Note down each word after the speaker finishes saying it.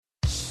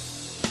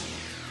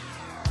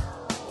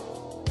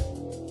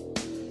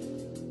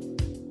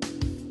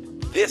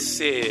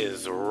This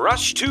is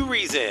Rush to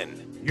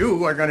Reason.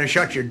 You are going to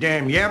shut your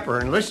damn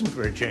yapper and listen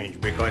for a change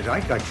because I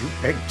got you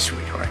pegged,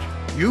 sweetheart.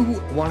 You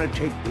want to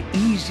take the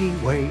easy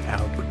way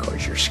out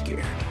because you're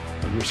scared.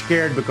 And you're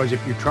scared because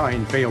if you try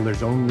and fail,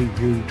 there's only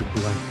you to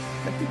blame.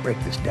 Let me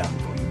break this down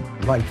for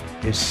you.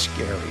 Life is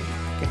scary.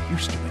 Get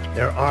used to it.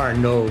 There are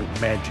no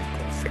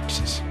magical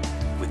fixes.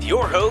 With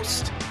your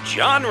host,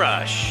 John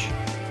Rush.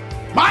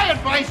 My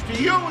advice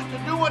to you is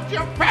to do what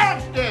your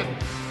parents did.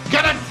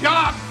 Get a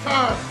job,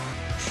 sir.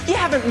 You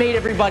haven't made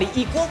everybody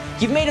equal.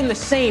 You've made them the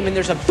same, and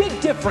there's a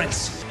big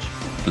difference.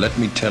 Let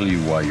me tell you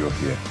why you're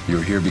here.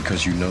 You're here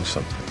because you know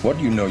something. What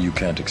you know you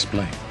can't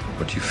explain,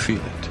 but you feel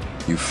it.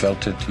 You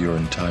felt it your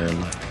entire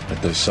life, that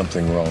there's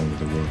something wrong with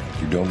the world.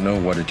 You don't know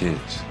what it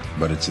is,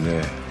 but it's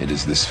there. It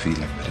is this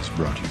feeling that has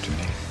brought you to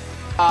me.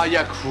 Ah,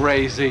 you're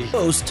crazy.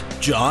 Host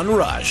John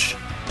Rush.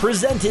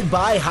 Presented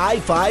by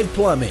High Five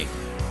Plumbing,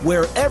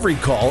 where every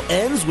call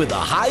ends with a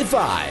high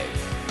five.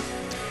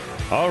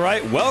 All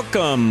right,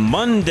 welcome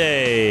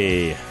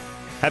Monday.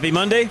 Happy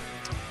Monday.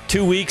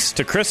 2 weeks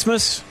to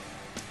Christmas,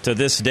 to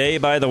this day,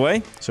 by the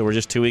way. So we're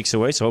just 2 weeks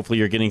away, so hopefully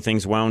you're getting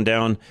things wound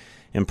down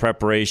in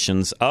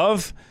preparations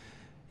of.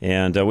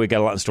 And we've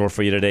got a lot in store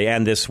for you today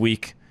and this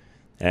week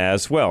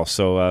as well.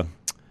 So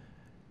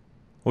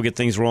we'll get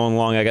things rolling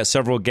along. I got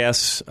several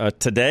guests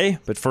today,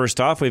 but first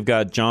off, we've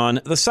got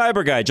John, the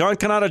cyber guy. John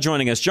Canada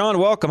joining us. John,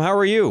 welcome. How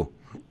are you?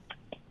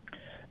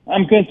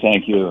 I'm good,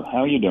 thank you. How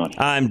are you doing?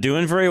 I'm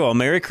doing very well.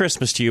 Merry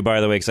Christmas to you, by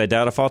the way, because I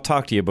doubt if I'll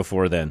talk to you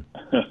before then.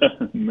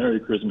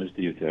 Merry Christmas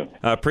to you, too.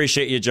 I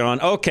appreciate you,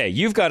 John. Okay,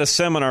 you've got a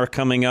seminar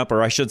coming up,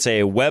 or I should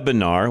say a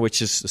webinar, which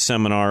is a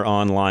seminar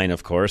online,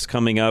 of course,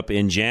 coming up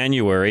in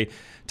January.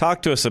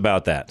 Talk to us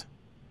about that.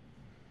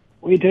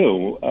 We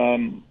do.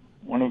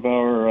 One of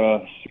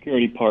our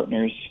security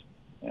partners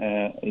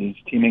is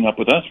teaming up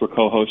with us. We're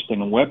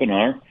co-hosting a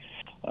webinar.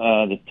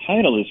 The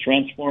title is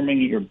Transforming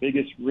Your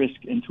Biggest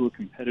Risk into a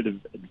Competitive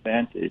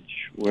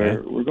Advantage,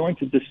 where we're going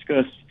to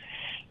discuss,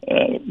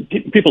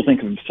 people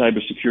think of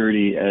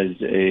cybersecurity as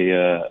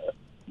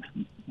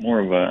more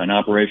of an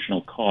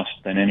operational cost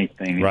than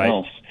anything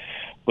else,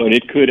 but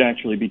it could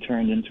actually be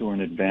turned into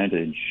an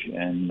advantage,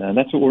 and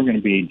that's what we're going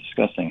to be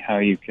discussing, how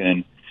you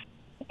can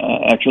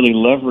actually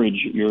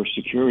leverage your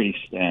security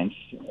stance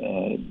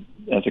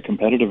as a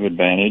competitive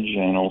advantage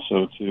and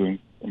also to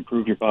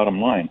improve your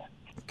bottom line.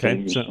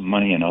 Okay, so some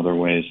money in other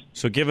ways.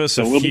 So give us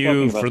a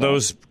few, for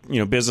those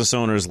business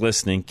owners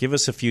listening, give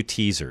us a few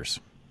teasers.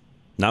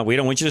 Now, we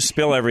don't want you to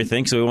spill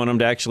everything, so we want them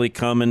to actually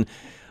come and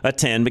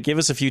attend, but give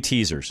us a few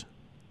teasers.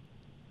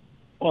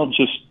 Well,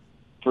 just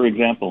for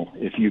example,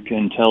 if you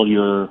can tell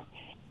your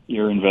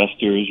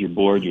investors, your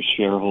board, your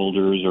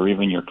shareholders, or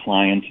even your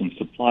clients and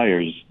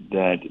suppliers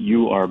that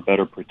you are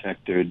better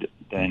protected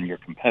than your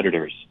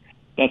competitors,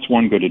 that's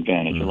one good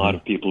advantage. Mm-hmm. A lot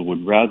of people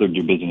would rather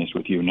do business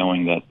with you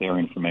knowing that their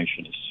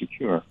information is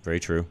secure. Very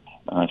true.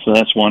 So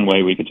that's one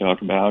way we could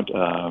talk about.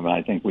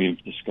 I think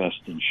we've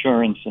discussed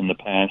insurance in the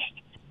past.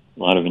 A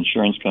lot of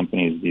insurance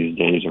companies these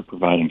days are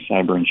providing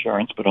cyber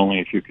insurance, but only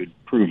if you could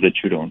prove that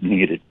you don't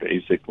need it,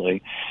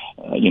 basically.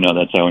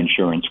 That's how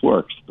insurance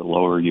works. The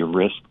lower your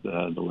risk,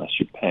 the less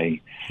you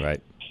pay.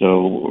 Right.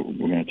 So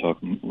we're going to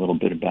talk a little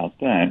bit about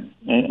that.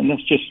 And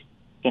that's just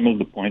some of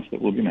the points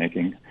that we'll be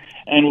making.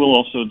 And we'll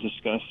also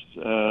discuss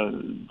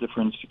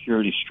different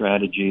security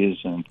strategies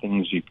and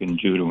things you can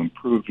do to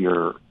improve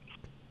your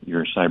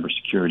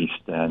cybersecurity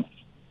stance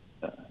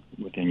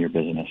within your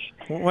business.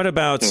 What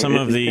about some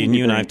of the,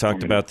 you and I have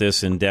talked about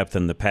this in depth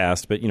in the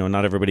past, but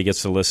not everybody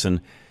gets to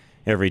listen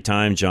every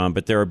time, John,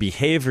 but there are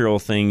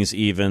behavioral things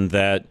even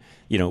that,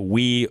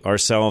 we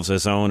ourselves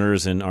as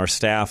owners and our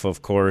staff,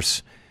 of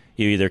course,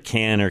 you either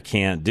can or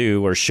can't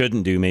do or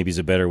shouldn't do, maybe is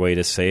a better way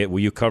to say it.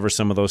 Will you cover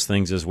some of those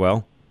things as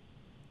well?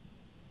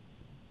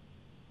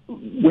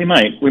 We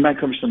might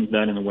cover some of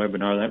that in the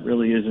webinar. That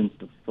really isn't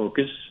the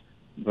focus,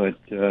 but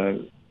we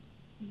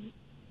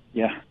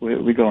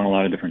go in a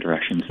lot of different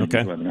directions in the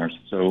webinars,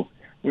 so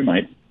we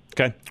might.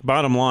 Okay.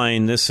 Bottom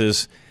line, this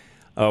is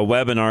a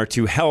webinar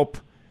to help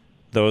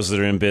those that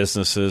are in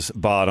businesses.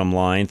 Bottom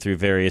line, through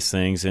various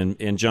things.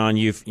 And John,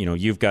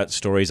 you've got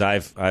stories.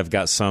 I've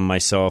got some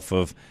myself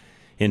of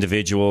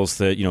individuals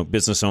that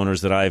business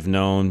owners that I've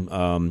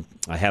known.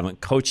 I haven't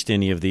coached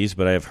any of these,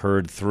 but I've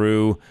heard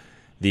through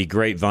the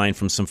grapevine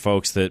from some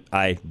folks that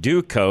I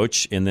do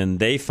coach, and then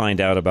they find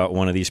out about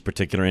one of these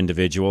particular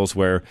individuals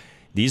where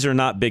these are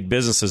not big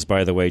businesses,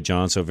 by the way,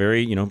 John. So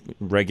very,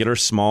 regular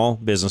small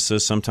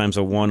businesses, sometimes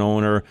a one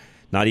owner,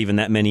 not even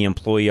that many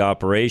employee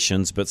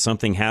operations, but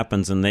something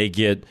happens and they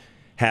get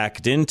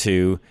hacked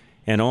into.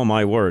 And oh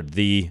my word,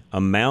 the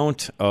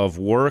amount of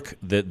work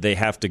that they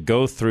have to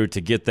go through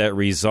to get that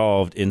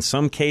resolved, in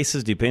some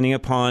cases, depending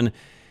upon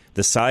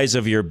the size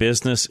of your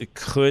business, it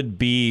could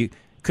be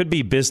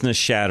business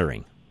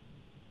shattering.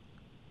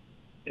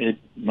 It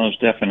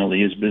most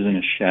definitely is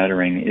business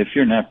shattering if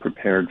you're not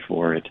prepared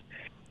for it.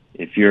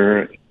 If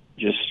you're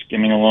just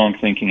skimming along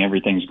thinking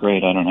everything's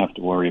great, I don't have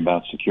to worry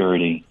about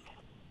security,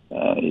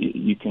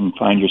 you can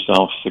find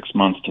yourself 6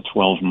 months to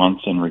 12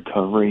 months in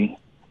recovery.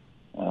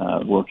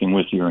 working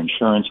with your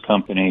insurance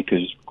company,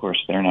 because, of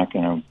course, they're not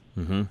going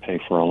to pay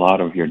for a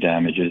lot of your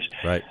damages.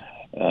 Right.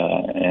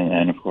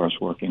 And, of course,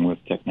 working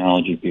with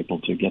technology people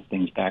to get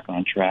things back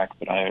on track.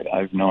 But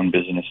I've known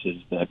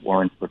businesses that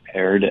weren't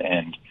prepared,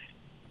 and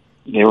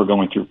they were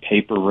going through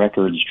paper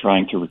records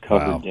trying to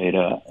recover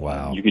data.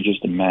 Wow. You could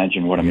just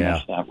imagine what a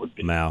mess that would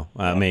be. Wow.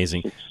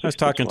 Amazing. I was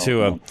talking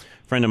to a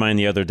friend of mine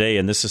the other day,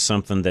 and this is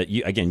something that,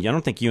 I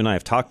don't think you and I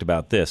have talked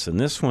about this, and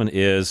this one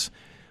is,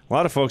 a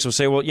lot of folks will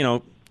say, well,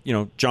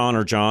 John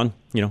or John,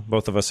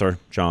 both of us are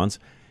Johns.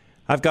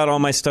 I've got all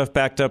my stuff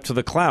backed up to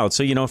the cloud.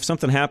 So, if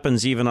something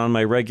happens even on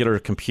my regular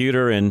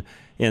computer and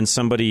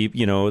somebody,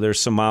 there's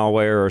some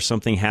malware or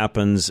something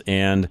happens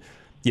and,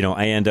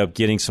 I end up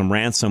getting some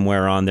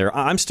ransomware on there,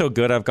 I'm still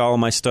good. I've got all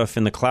my stuff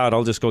in the cloud.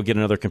 I'll just go get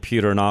another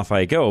computer and off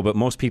I go. But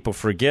most people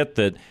forget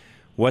that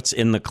what's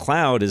in the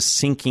cloud is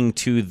syncing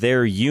to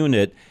their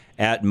unit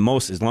at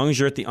most. As long as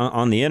you're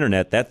on the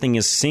internet, that thing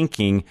is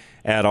syncing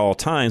at all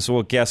times.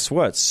 Well, guess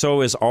what?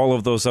 So is all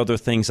of those other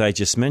things I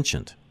just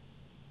mentioned.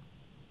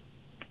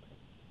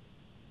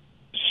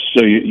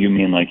 So you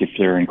mean like if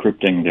they're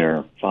encrypting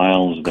their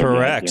files?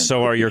 Correct.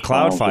 So are your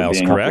cloud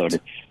files, correct?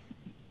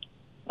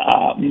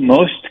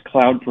 Most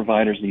cloud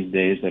providers these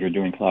days that are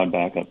doing cloud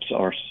backups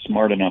are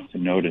smart enough to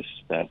notice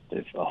that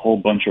if a whole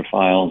bunch of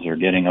files are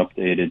getting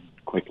updated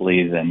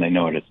quickly, then they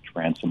know it's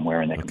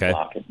ransomware and they can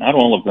block it. Not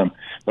all of them,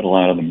 but a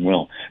lot of them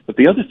will. But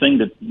the other thing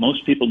that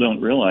most people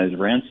don't realize,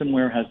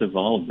 ransomware has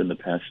evolved in the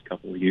past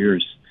couple of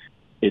years.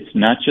 It's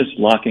not just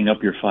locking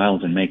up your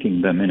files and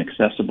making them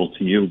inaccessible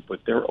to you,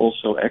 but they're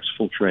also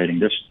exfiltrating.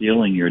 They're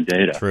stealing your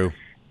data. True.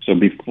 So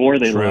before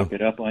they lock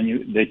it up on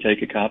you, they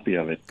take a copy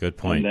of it. Good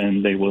point. And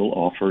then they will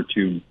offer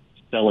to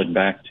sell it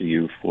back to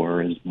you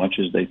for as much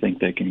as they think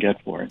they can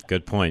get for it.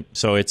 Good point.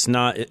 So it's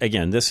not,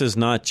 again, this is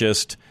not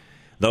just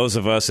those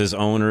of us as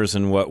owners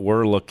and what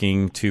we're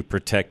looking to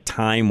protect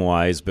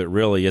time-wise, but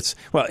really it's,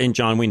 well, and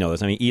John, we know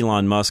this. I mean,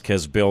 Elon Musk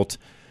has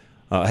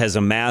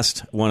amassed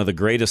one of the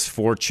greatest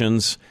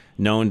fortunes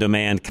known to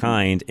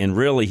mankind, and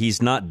really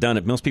he's not done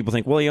it. Most people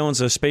think, well, he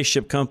owns a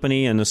spaceship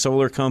company and a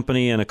solar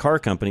company and a car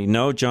company.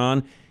 No,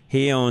 John,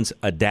 he owns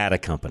a data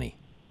company.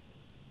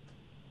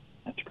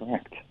 That's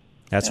correct.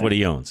 That's what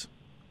he owns.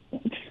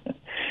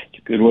 It's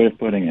a good way of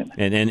putting it.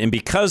 And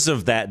because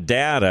of that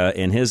data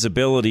and his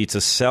ability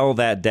to sell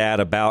that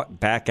data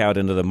back out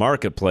into the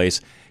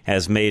marketplace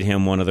has made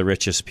him one of the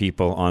richest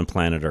people on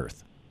planet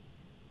Earth.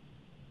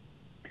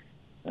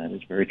 That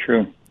is very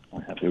true.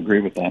 I have to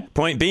agree with that.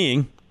 Point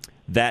being,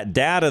 that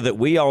data that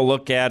we all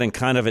look at and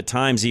kind of at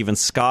times even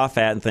scoff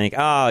at and think,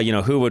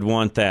 who would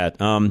want that?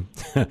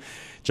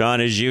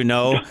 John, as you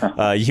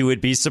know, you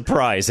would be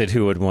surprised at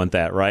who would want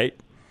that, right?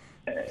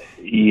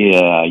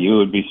 Yeah, you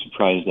would be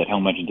surprised at how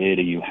much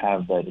data you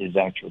have that is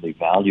actually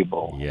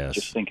valuable. Yes.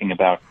 Just thinking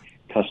about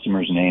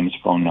customers' names,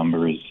 phone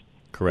numbers.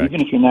 Correct.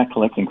 Even if you're not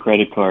collecting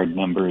credit card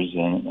numbers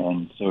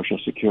and Social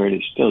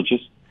Security, still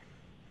just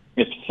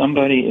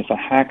if a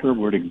hacker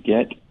were to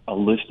get a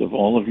list of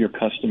all of your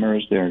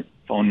customers, their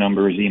phone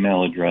numbers,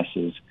 email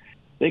addresses,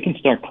 they can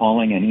start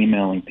calling and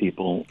emailing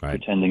people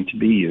pretending to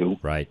be you.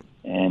 Right.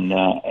 And,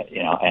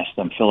 ask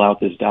them, fill out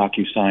this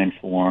DocuSign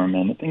form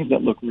and things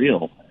that look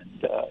real.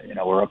 And,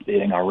 we're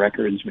updating our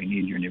records. We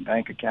need your new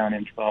bank account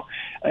info.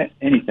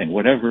 Anything,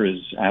 whatever is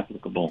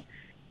applicable,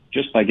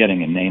 just by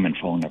getting a name and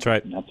phone number. That's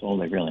right. And that's all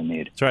they really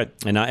need. That's right.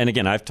 And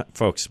again,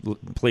 folks,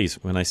 please,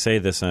 when I say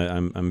this,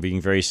 I'm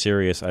being very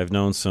serious. I've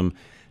known some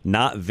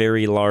not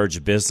very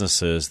large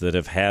businesses that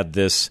have had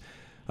this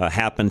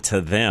happen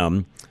to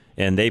them,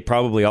 and they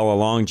probably all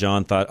along,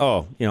 John, thought,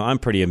 I'm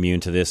pretty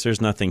immune to this.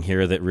 There's nothing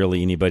here that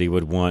really anybody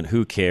would want.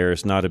 Who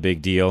cares? Not a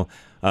big deal.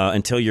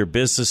 Until your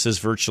business is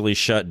virtually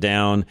shut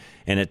down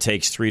and it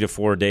takes 3 to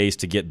 4 days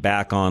to get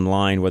back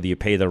online, whether you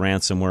pay the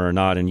ransomware or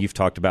not. And you've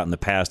talked about in the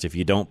past, if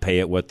you don't pay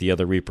it, what the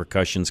other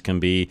repercussions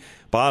can be.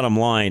 Bottom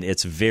line,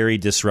 it's very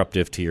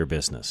disruptive to your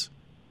business.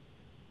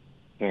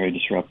 Very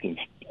disruptive.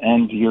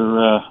 And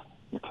your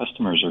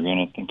customers are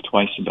going to think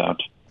twice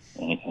about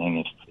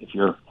anything. If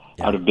you're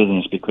out of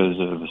business because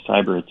of a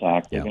cyber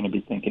attack, they're going to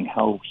be thinking,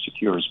 how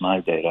secure is my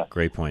data?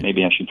 Great point.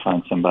 Maybe I should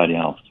find somebody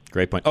else.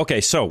 Great point.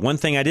 Okay, so one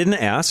thing I didn't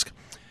ask,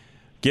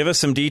 give us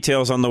some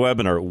details on the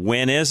webinar.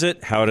 When is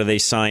it? How do they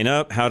sign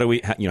up? How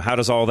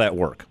does all that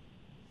work?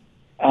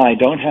 I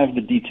don't have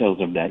the details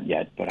of that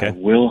yet, but I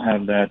will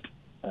have that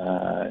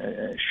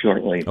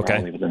shortly,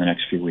 probably within the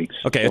next few weeks.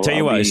 Okay, so I'll tell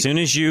you what, as soon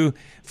as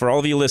for all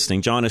of you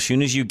listening, John, as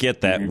soon as you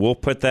get that, we'll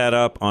put that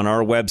up on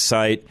our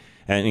website.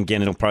 And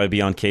again, it'll probably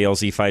be on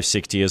KLZ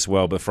 560 as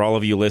well. But for all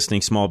of you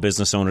listening, small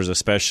business owners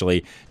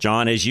especially,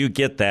 John, as you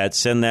get that,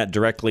 send that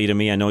directly to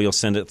me. I know you'll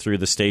send it through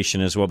the station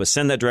as well, but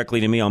send that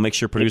directly to me. I'll make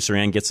sure producer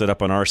Ann gets it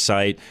up on our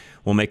site.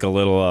 We'll make a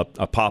little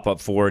a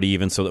pop-up for it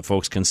even so that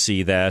folks can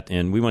see that.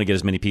 And we want to get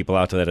as many people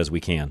out to that as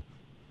we can.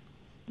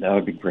 That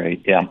would be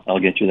great. Yeah, I'll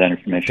get you that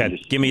information.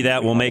 Okay. Give me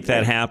that. We'll make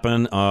that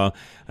happen.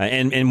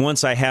 And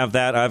once I have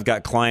that, I've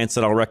got clients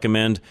that I'll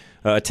recommend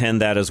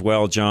attend that as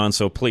well, John.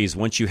 So please,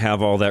 once you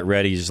have all that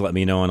ready, just let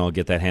me know, and I'll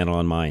get that handled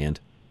on my end.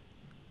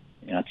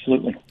 Yeah,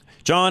 absolutely.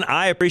 John,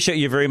 I appreciate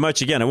you very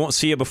much. Again, I won't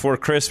see you before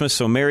Christmas,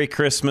 so Merry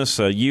Christmas,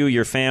 you,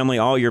 your family,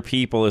 all your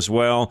people as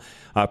well.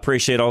 I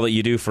appreciate all that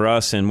you do for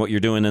us and what you're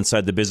doing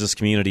inside the business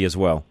community as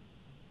well.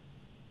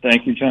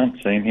 Thank you, John.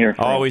 Same here.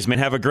 Always, man.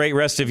 Have a great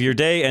rest of your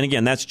day. And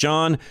again, that's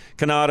John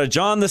Canada,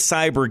 John the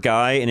Cyber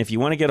Guy. And if you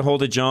want to get a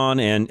hold of John,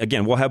 and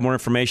again, we'll have more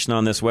information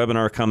on this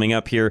webinar coming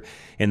up here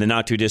in the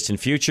not-too-distant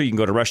future. You can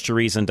go to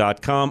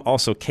rushtoreason.com,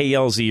 also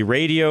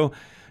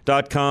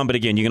klzradio.com. But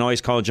again, you can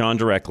always call John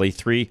directly,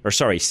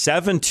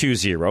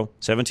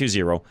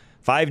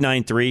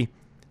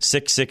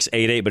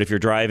 720-593-6688. But if you're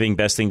driving,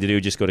 best thing to do,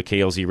 just go to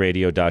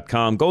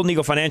klzradio.com. Golden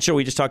Eagle Financial,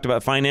 we just talked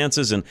about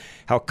finances and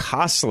how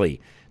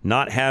costly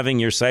not having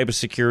your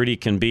cybersecurity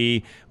can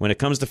be. When it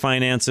comes to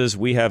finances,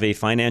 we have a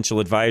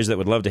financial advisor that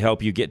would love to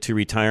help you get to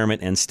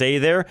retirement and stay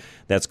there.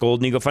 That's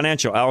Golden Eagle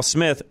Financial. Al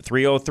Smith,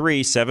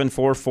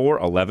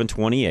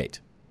 303-744-1128.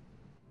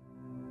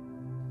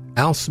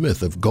 Al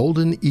Smith of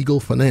Golden Eagle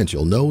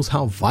Financial knows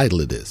how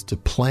vital it is to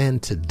plan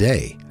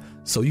today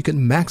so you can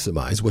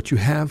maximize what you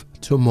have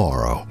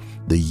tomorrow.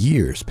 The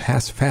years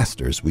pass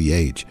faster as we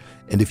age,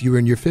 and if you're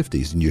in your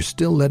 50s and you're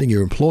still letting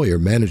your employer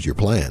manage your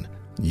plan,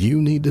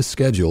 you need to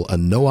schedule a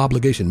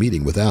no-obligation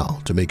meeting with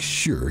Al to make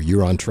sure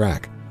you're on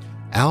track.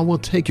 Al will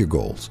take your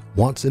goals,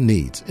 wants, and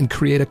needs and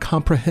create a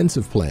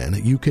comprehensive plan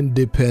you can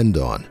depend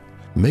on.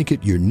 Make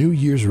it your New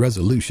Year's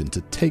resolution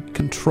to take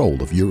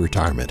control of your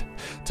retirement,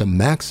 to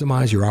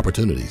maximize your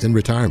opportunities in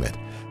retirement.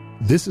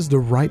 This is the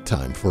right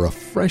time for a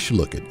fresh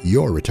look at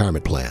your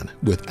retirement plan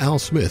with Al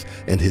Smith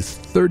and his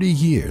 30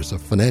 years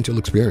of financial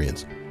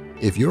experience.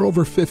 If you're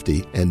over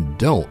 50 and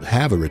don't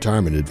have a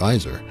retirement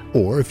advisor,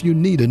 or if you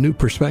need a new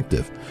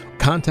perspective,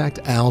 contact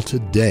Al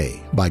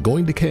today by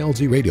going to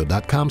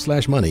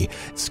klzradio.com/money,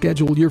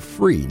 schedule your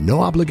free,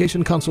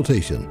 no-obligation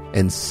consultation,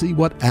 and see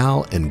what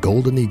Al and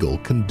Golden Eagle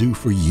can do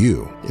for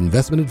you.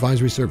 Investment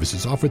advisory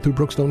services offered through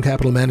Brookstone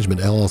Capital Management,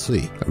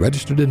 LLC, a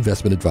registered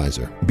investment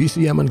advisor.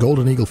 BCM and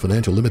Golden Eagle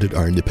Financial Limited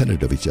are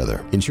independent of each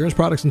other. Insurance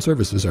products and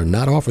services are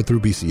not offered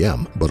through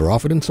BCM, but are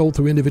offered and sold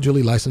through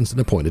individually licensed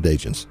and appointed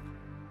agents.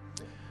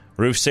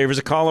 Roof Savers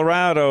of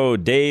Colorado,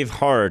 Dave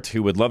Hart,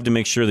 who would love to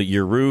make sure that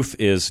your roof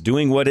is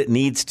doing what it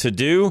needs to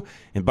do.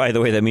 And by the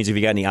way, that means if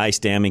you got any ice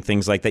damming,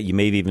 things like that, you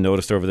may have even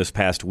noticed over this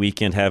past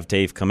weekend, have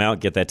Dave come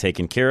out, get that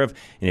taken care of.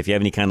 And if you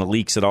have any kind of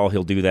leaks at all,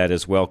 he'll do that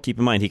as well. Keep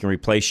in mind, he can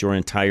replace your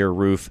entire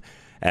roof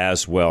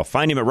as well.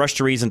 Find him at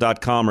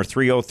rushtoreason.com or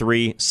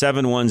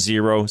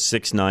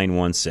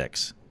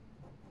 303-710-6916.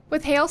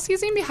 With hail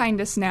season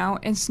behind us now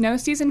and snow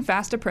season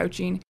fast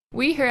approaching,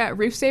 we here at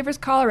Roof Savers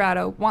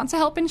Colorado want to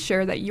help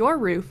ensure that your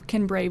roof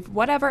can brave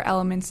whatever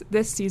elements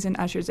this season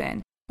ushers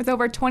in. With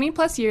over 20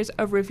 plus years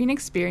of roofing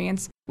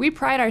experience, we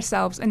pride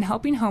ourselves in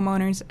helping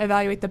homeowners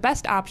evaluate the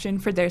best option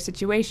for their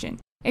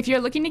situation. If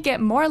you're looking to get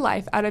more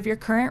life out of your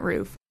current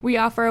roof, we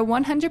offer a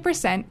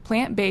 100%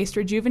 plant-based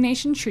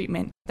rejuvenation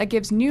treatment that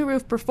gives new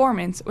roof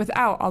performance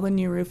without all the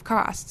new roof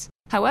costs.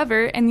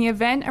 However, in the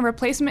event a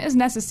replacement is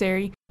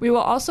necessary, we will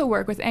also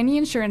work with any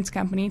insurance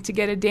company to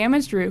get a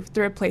damaged roof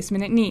the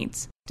replacement it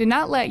needs. Do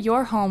not let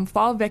your home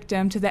fall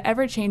victim to the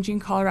ever-changing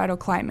Colorado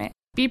climate.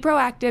 Be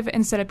proactive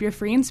and set up your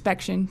free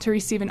inspection to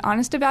receive an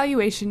honest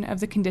evaluation of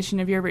the condition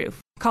of your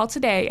roof. Call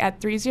today at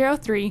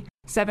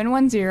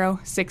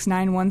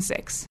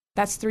 303-710-6916.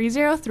 That's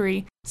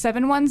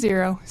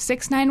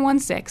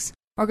 303-710-6916.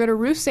 Or go to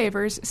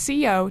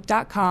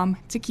roofsaversco.com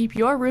to keep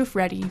your roof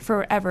ready for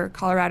wherever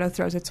Colorado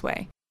throws its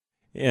way.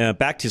 Yeah,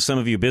 back to some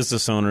of you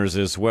business owners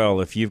as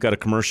well. If you've got a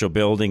commercial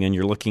building and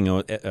you're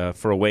looking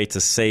for a way to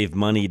save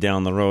money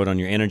down the road on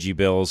your energy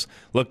bills,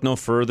 look no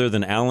further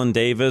than Alan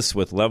Davis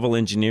with Level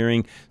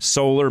Engineering.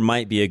 Solar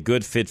might be a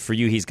good fit for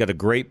you. He's got a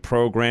great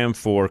program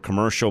for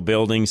commercial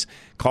buildings.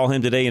 Call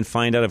him today and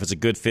find out if it's a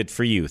good fit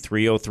for you.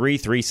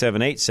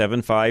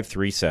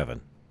 303-378-7537.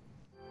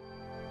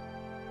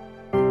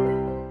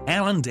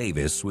 Alan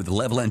Davis with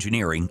Level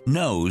Engineering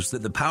knows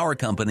that the power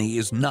company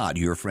is not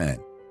your friend,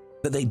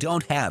 that they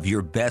don't have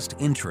your best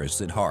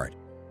interests at heart.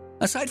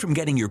 Aside from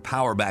getting your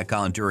power back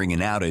on during an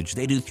outage,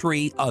 they do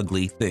three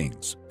ugly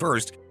things.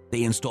 First,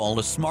 they install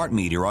a smart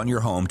meter on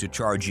your home to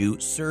charge you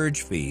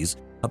surge fees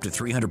up to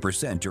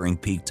 300% during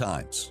peak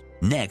times.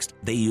 Next,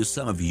 they use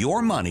some of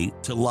your money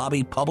to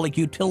lobby public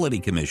utility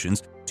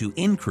commissions to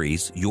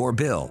increase your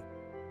bill.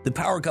 The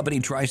power company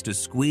tries to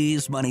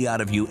squeeze money out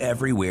of you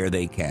everywhere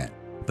they can,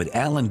 but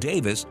Alan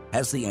Davis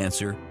has the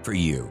answer for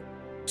you.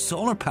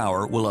 Solar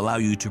power will allow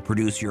you to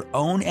produce your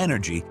own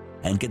energy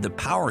and get the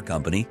power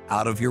company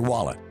out of your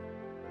wallet.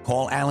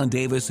 Call Alan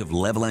Davis of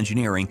Level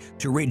Engineering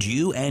to rid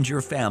you and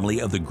your family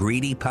of the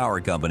greedy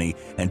power company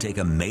and take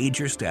a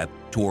major step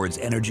towards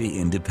energy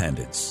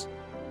independence.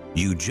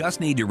 You just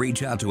need to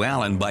reach out to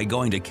Alan by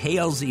going to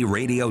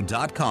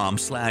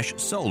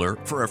klzradio.com/solar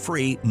for a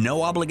free,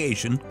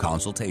 no-obligation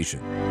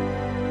consultation.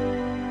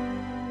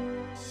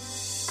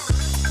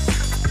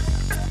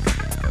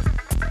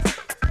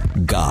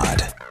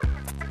 God,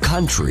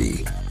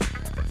 country,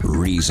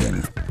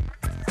 reason.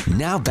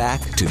 Now back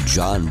to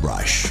John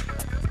Rush.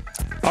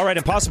 All right,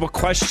 impossible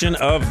question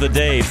of the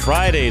day.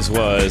 Friday's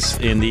was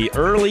in the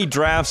early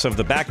drafts of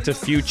the Back to the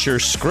Future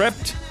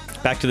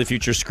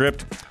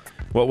script,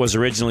 what was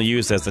originally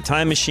used as the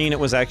time machine? It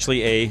was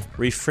actually a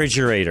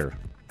refrigerator,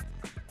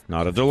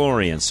 not a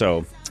DeLorean.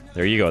 So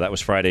there you go. That was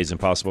Friday's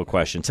impossible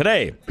question.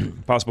 Today,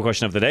 impossible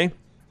question of the day.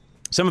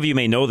 Some of you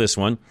may know this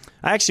one.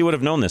 I actually would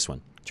have known this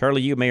one.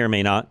 Charlie, you may or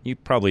may not. You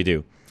probably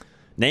do.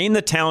 Name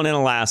the town in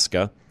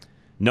Alaska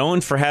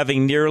known for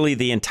having nearly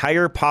the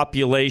entire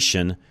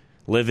population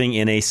living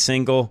in a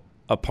single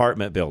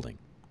apartment building.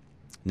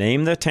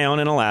 Name the town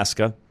in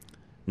Alaska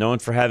known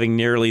for having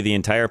nearly the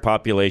entire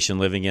population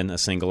living in a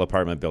single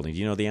apartment building. Do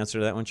you know the answer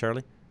to that one,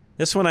 Charlie?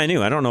 This one I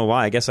knew. I don't know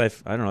why. I guess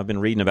I've been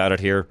reading about it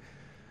here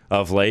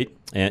of late.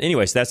 And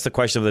anyways, that's the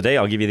question of the day.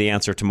 I'll give you the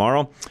answer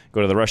tomorrow.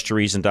 Go to the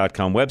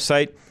rushtoreason.com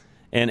website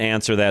and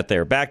answer that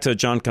there. Back to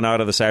John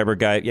Canada, the cyber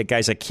guy. Yeah,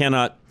 guys, I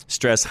cannot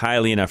stress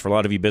highly enough for a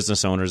lot of you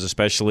business owners,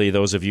 especially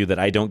those of you that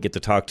I don't get to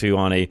talk to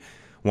on a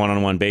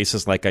one-on-one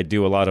basis like I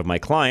do a lot of my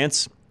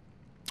clients,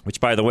 which,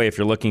 by the way, if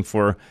you're looking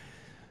for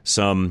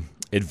some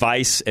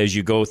advice as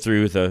you go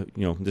through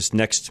this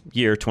next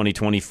year,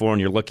 2024, and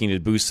you're looking to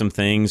boost some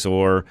things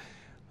or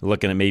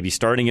looking at maybe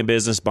starting a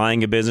business,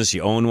 buying a business,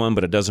 you own one,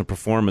 but it doesn't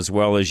perform as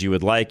well as you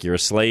would like, you're a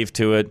slave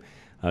to it,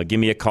 give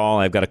me a call.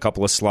 I've got a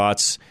couple of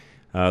slots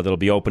that'll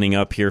be opening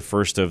up here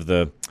first of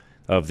the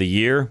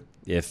year.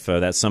 If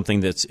that's something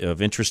that's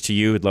of interest to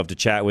you, I'd love to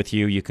chat with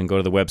you. You can go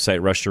to the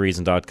website,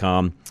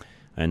 rushtoreason.com,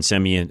 and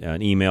send me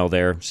an email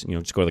there.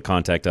 Just go to the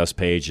Contact Us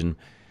page, and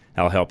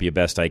I'll help you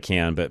best I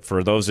can. But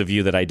for those of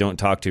you that I don't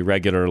talk to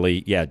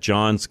regularly, yeah,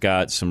 John's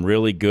got some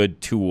really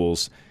good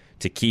tools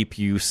to keep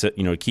you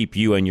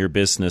and your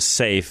business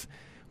safe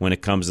when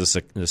it comes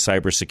to the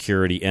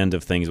cybersecurity end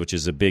of things, which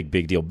is a big,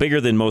 big deal, bigger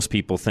than most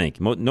people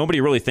think. Nobody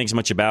really thinks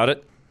much about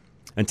it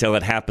until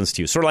it happens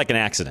to you, sort of like an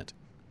accident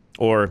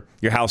or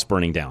your house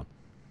burning down.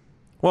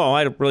 Well,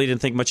 I really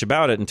didn't think much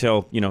about it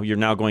until, you're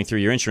now going through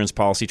your insurance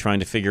policy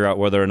trying to figure out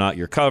whether or not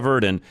you're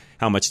covered and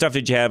how much stuff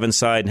did you have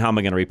inside and how am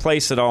I going to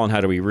replace it all and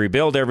how do we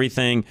rebuild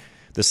everything.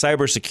 The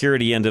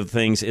cybersecurity end of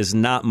things is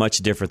not much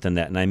different than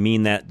that. And I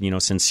mean that,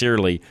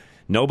 sincerely.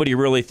 Nobody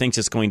really thinks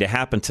it's going to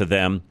happen to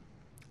them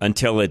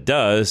until it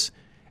does.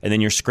 And then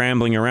you're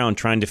scrambling around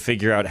trying to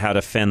figure out how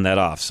to fend that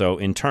off. So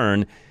in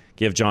turn,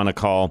 give John a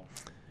call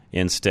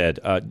instead.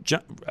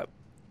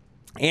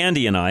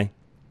 Andy and I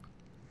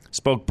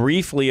spoke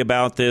briefly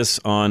about this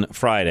on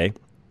Friday,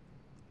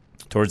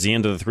 towards the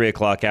end of the 3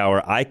 o'clock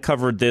hour. I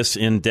covered this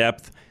in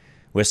depth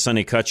with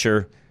Sonny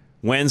Kutcher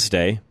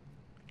Wednesday.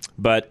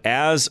 But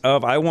as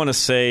of, I want to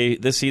say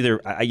this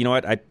I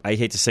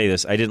hate to say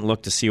this. I didn't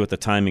look to see what the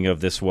timing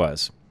of this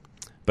was.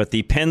 But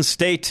the Penn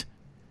State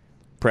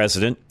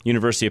president,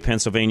 University of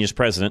Pennsylvania's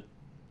president,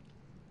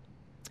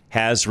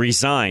 has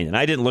resigned. And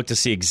I didn't look to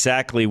see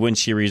exactly when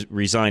she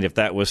resigned, if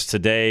that was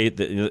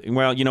today.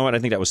 Well, you know what? I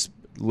think that was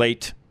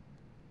late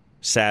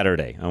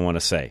Saturday, I want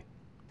to say.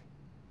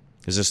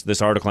 Because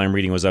this article I'm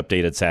reading was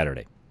updated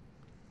Saturday.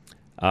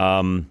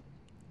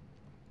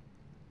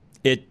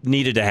 It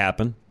needed to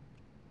happen.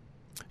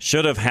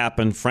 Should have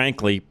happened,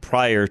 frankly,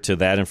 prior to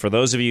that. And for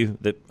those of you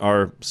that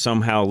are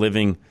somehow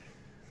living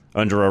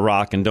under a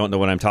rock and don't know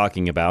what I'm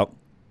talking about,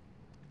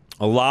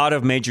 a lot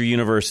of major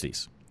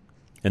universities,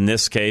 in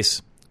this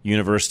case,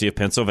 University of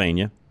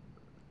Pennsylvania,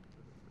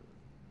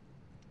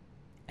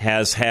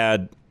 has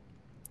had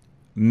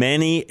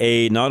many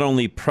a not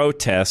only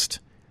protest,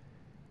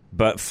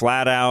 but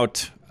flat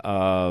out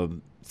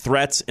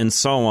threats and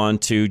so on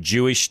to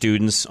Jewish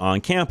students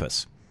on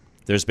campus.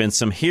 There's been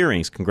some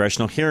hearings,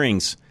 congressional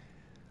hearings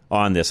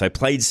on this. I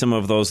played some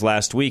of those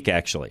last week,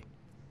 actually.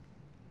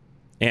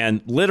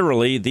 And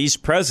literally, these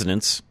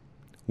presidents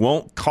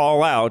won't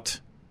call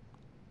out,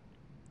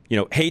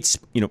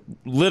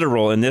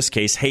 literal, in this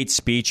case, hate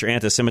speech or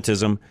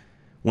anti-Semitism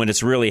when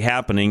it's really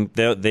happening.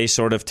 They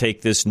sort of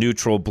take this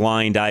neutral,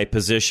 blind eye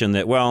position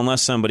that, well,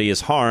 unless somebody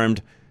is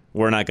harmed,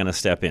 we're not going to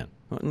step in.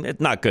 It's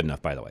not good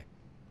enough, by the way.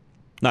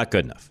 Not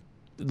good enough.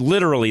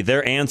 Literally,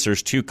 their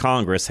answers to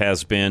Congress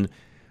has been,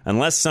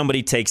 unless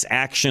somebody takes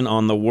action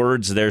on the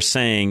words they're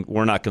saying,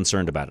 we're not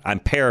concerned about it. I'm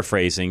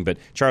paraphrasing, but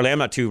Charlie, I'm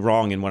not too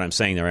wrong in what I'm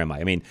saying there, am I?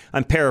 I mean,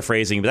 I'm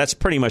paraphrasing, but that's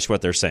pretty much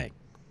what they're saying.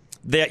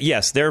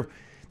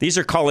 These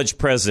are college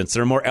presidents.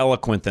 They're more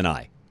eloquent than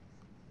I.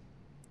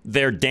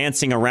 They're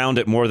dancing around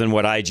it more than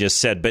what I just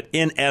said. But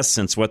in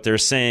essence, what they're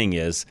saying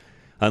is,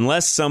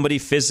 unless somebody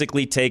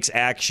physically takes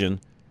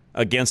action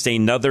against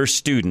another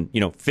student,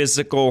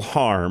 physical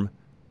harm,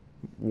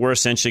 we're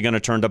essentially going to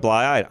turn a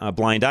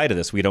blind eye to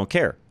this. We don't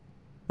care.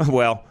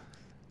 Well,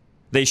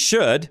 they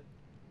should.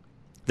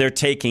 They're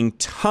taking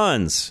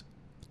tons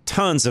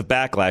of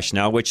backlash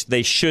now, which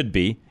they should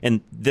be.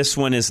 And this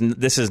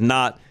is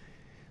not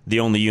the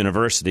only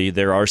university.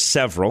 There are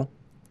several,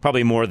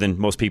 probably more than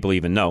most people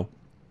even know.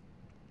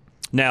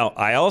 Now,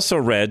 I also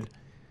read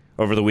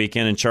over the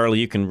weekend, and Charlie,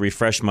 you can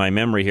refresh my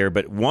memory here,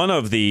 but one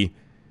of the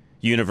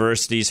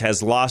universities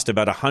has lost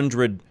about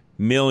 $100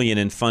 million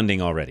in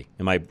funding already.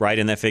 Am I right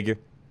in that figure?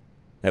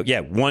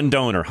 Yeah, one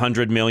donor,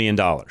 $100 million.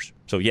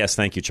 So yes,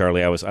 thank you,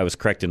 Charlie. I was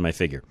correct in my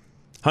figure.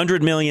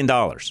 $100 million.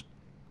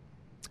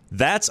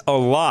 That's a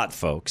lot,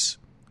 folks.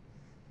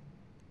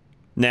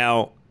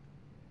 Now,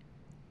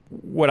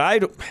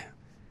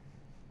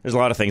 there's a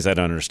lot of things I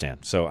don't understand.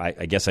 So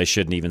I guess I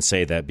shouldn't even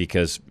say that,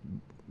 because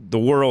the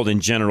world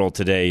in general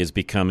today is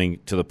becoming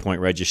to the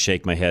point where I just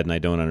shake my head and I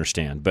don't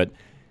understand. But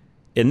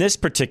in this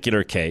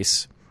particular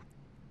case,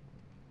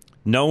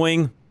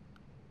 knowing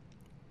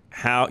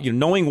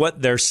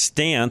what their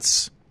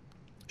stance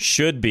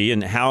should be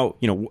and how,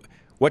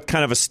 what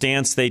kind of a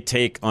stance they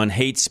take on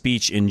hate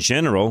speech in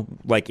general,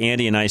 like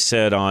Andy and I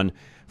said on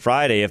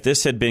Friday, if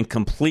this had been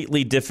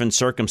completely different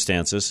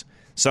circumstances,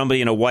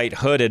 somebody in a white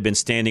hood had been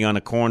standing on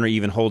a corner,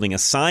 even holding a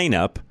sign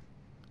up,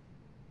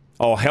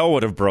 all hell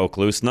would have broke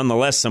loose.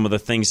 Nonetheless, some of the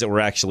things that were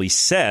actually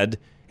said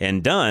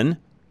and done,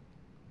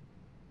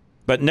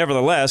 but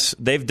nevertheless,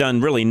 they've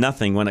done really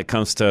nothing when it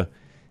comes to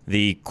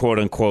the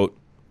quote-unquote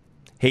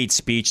hate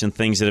speech and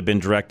things that have been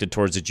directed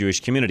towards the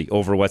Jewish community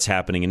over what's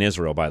happening in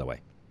Israel, by the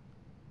way.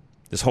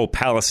 This whole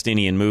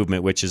Palestinian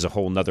movement, which is a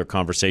whole nother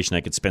conversation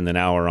I could spend an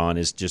hour on,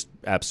 is just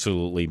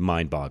absolutely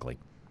mind-boggling.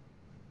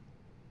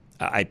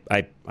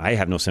 I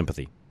have no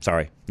sympathy.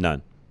 Sorry,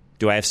 none.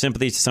 Do I have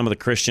sympathy to some of the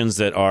Christians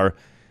that are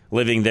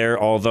living there?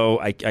 Although,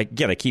 I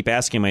keep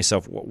asking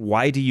myself,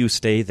 why do you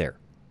stay there?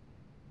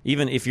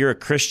 Even if you're a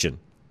Christian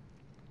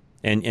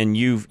and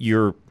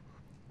you're,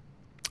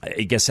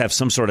 I guess, have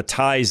some sort of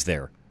ties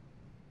there,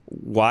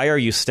 why are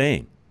you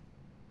staying?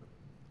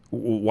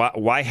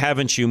 Why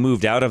haven't you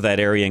moved out of that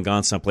area and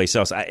gone someplace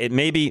else?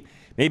 Maybe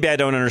I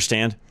don't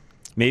understand.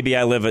 Maybe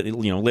I live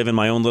in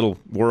my own little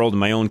world, in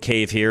my own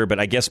cave here. But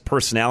I guess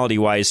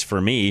personality-wise, for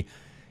me,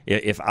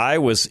 if I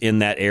was in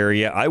that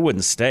area, I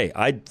wouldn't stay.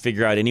 I'd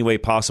figure out any way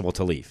possible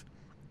to leave.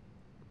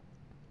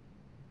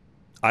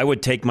 I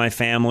would take my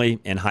family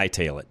and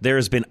hightail it.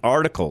 There's been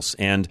articles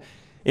and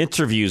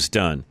interviews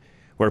done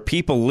where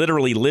people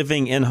literally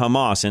living in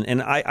Hamas,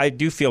 and I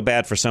do feel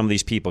bad for some of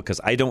these people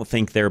because I don't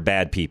think they're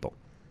bad people.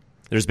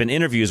 There's been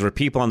interviews where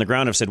people on the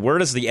ground have said, where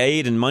does the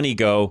aid and money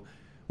go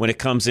when it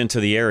comes into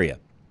the area?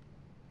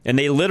 And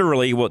they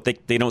literally,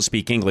 they don't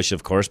speak English,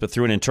 of course, but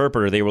through an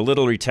interpreter, they will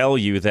literally tell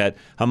you that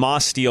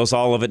Hamas steals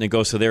all of it and it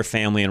goes to their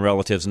family and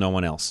relatives, no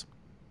one else.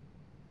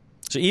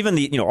 So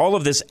even all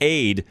of this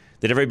aid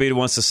that everybody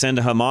wants to send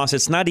to Hamas,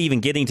 it's not even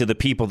getting to the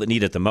people that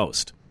need it the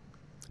most.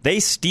 They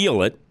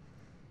steal it,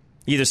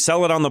 either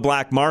sell it on the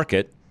black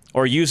market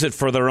or use it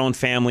for their own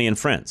family and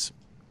friends.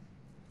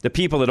 The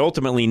people that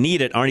ultimately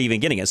need it aren't even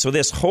getting it. So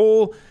this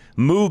whole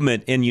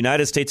movement in the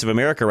United States of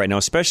America right now,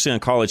 especially on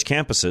college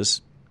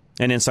campuses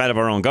and inside of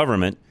our own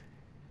government,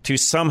 to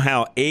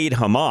somehow aid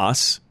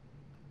Hamas,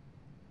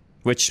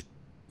 which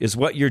is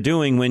what you're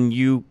doing when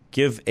you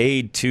give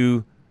aid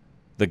to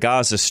the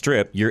Gaza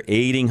Strip. You're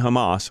aiding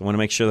Hamas. I want to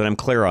make sure that I'm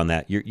clear on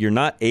that. You're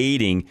not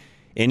aiding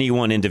any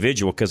one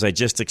individual, because I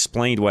just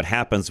explained what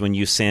happens when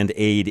you send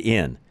aid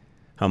in.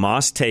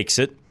 Hamas takes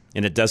it,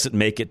 and it doesn't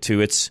make it to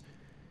its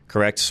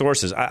correct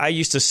sources. I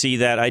used to see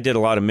that. I did a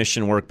lot of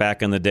mission work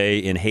back in the day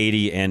in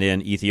Haiti and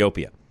in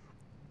Ethiopia.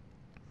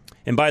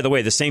 And by the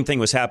way, the same thing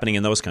was happening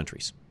in those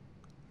countries.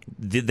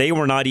 They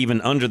were not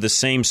even under the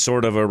same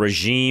sort of a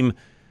regime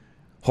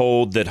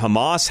hold that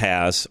Hamas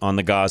has on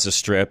the Gaza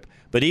Strip.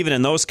 But even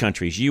in those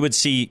countries, you would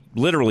see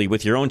literally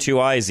with your own two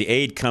eyes the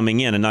aid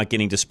coming in and not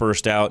getting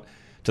dispersed out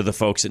to the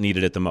folks that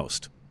needed it the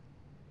most.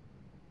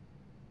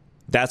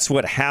 That's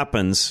what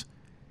happens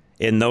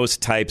in those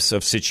types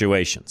of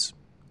situations.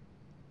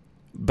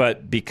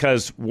 But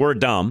because we're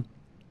dumb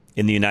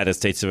in the United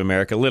States of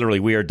America,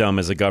 literally we are dumb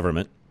as a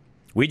government,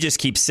 we just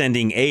keep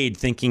sending aid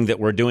thinking that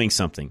we're doing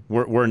something.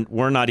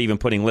 We're not even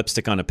putting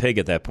lipstick on a pig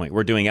at that point.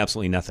 We're doing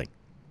absolutely nothing.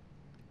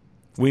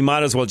 We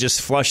might as well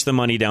just flush the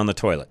money down the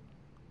toilet.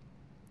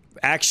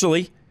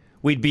 Actually,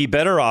 we'd be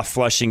better off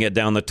flushing it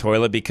down the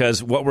toilet,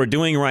 because what we're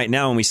doing right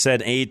now when we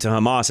send aid to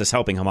Hamas is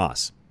helping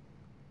Hamas.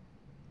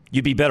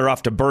 You'd be better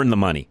off to burn the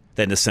money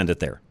than to send it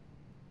there.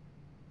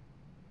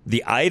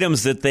 The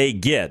items that they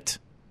get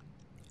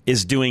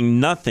is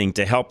doing nothing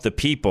to help the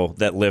people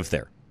that live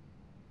there.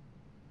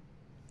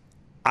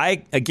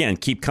 I, again,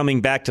 keep coming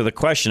back to the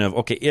question of,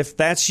 okay, if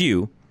that's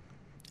you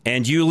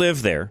and you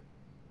live there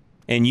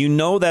and you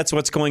know that's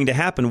what's going to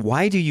happen,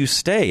 why do you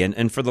stay?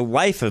 And for the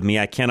life of me,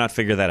 I cannot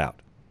figure that out.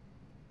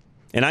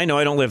 And I know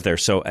I don't live there,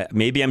 so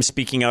maybe I'm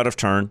speaking out of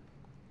turn.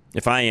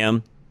 If I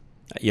am,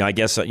 I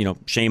guess,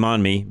 shame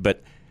on me.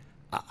 But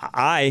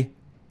I,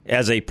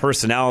 as a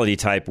personality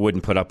type,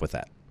 wouldn't put up with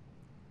that.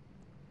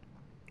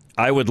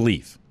 I would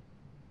leave.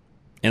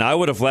 And I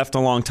would have left a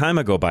long time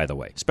ago, by the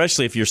way.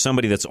 Especially if you're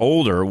somebody that's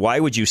older, why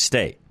would you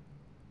stay?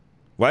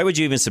 Why would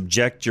you even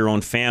subject your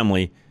own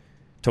family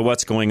to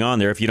what's going on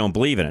there if you don't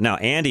believe in it? Now,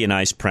 Andy and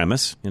I's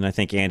premise, and I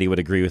think Andy would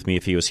agree with me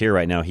if he was here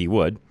right now, he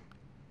would.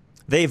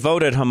 They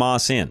voted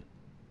Hamas in.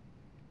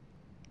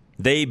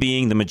 They,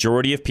 being the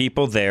majority of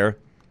people there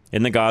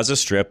in the Gaza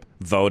Strip,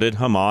 voted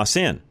Hamas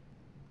in.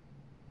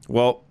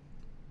 Well,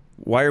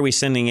 why are we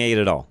sending aid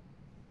at all?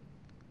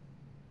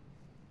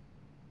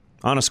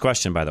 Honest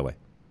question, by the way.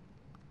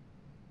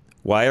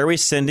 Why are we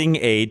sending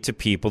aid to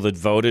people that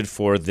voted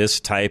for this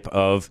type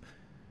of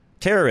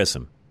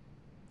terrorism,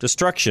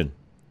 destruction,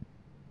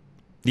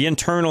 the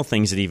internal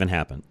things that even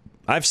happen.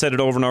 I've said it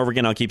over and over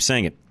again. I'll keep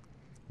saying it.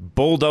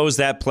 Bulldoze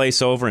that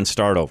place over and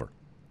start over.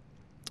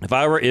 If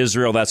I were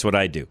Israel, that's what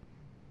I'd do.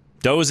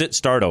 Doze it,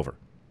 start over.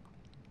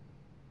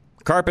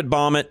 Carpet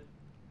bomb it,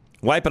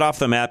 wipe it off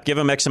the map, give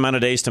them X amount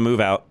of days to move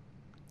out.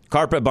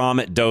 Carpet bomb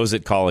it, doze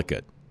it, call it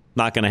good.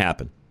 Not going to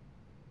happen.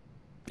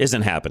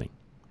 Isn't happening.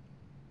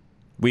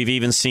 We've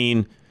even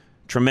seen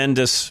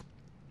tremendous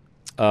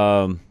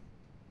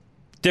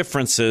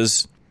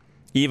differences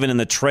even in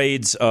the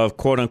trades of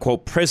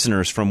quote-unquote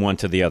prisoners from one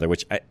to the other,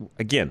 which,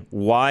 again,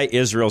 why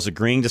Israel's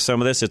agreeing to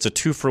some of this? It's a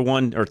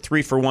 2-for-1 or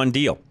 3-for-1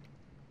 deal.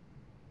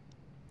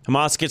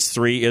 Hamas gets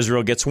 3,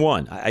 Israel gets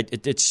 1.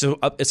 It's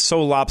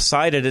so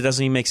lopsided, it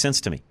doesn't even make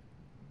sense to me.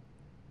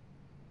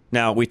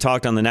 Now, we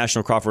talked on the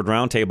National Crawford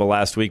Roundtable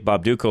last week.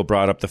 Bob Duco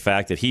brought up the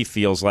fact that he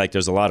feels like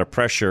there's a lot of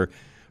pressure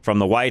from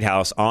the White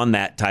House on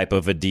that type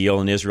of a deal,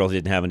 and Israel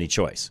didn't have any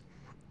choice.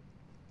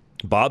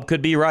 Bob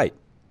could be right.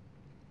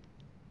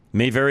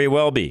 May very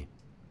well be.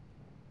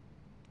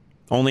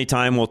 Only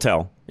time will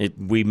tell.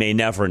 We may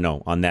never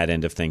know on that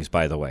end of things,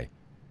 by the way.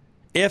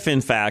 If,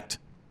 in fact,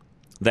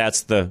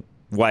 that's the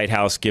White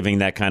House giving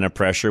that kind of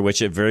pressure,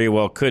 which it very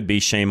well could be,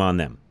 shame on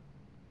them.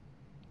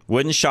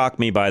 Wouldn't shock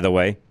me, by the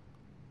way.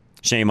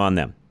 Shame on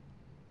them.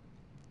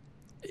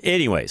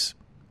 Anyways,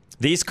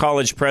 these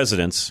college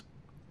presidents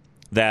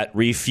that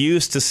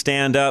refuse to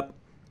stand up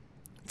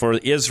for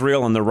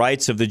Israel and the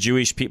rights of the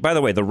Jewish people, by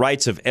the way, the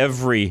rights of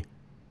every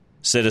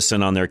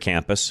citizen on their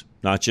campus,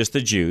 not just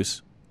the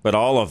Jews, but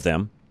all of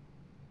them,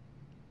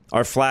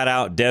 are flat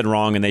out dead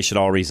wrong and they should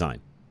all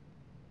resign.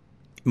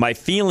 My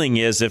feeling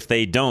is if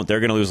they don't, they're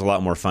going to lose a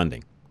lot more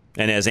funding.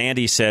 And as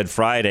Andy said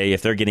Friday,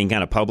 if they're getting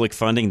kind of public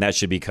funding, that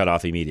should be cut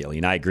off immediately.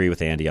 And I agree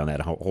with Andy on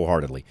that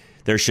wholeheartedly.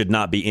 There should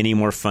not be any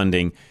more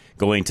funding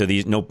going to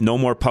these, no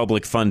more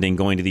public funding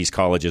going to these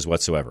colleges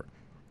whatsoever.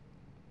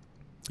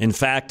 In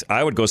fact,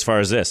 I would go as far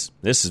as this.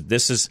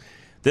 This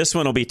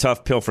one will be a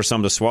tough pill for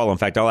some to swallow. In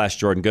fact, I'll ask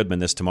Jordan Goodman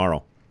this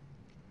tomorrow.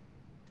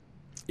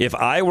 If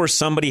I were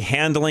somebody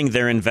handling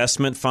their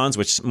investment funds,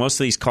 which most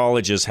of these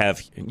colleges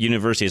have,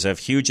 universities have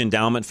huge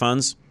endowment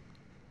funds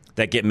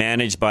that get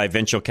managed by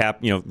venture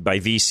by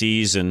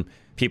VCs and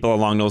people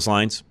along those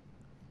lines,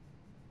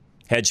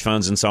 hedge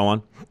funds and so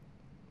on.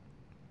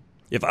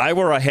 If I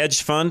were a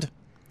hedge fund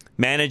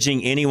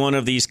managing any one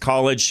of these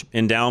college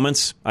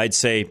endowments, I'd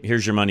say,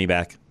 here's your money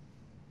back.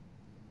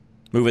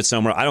 Move it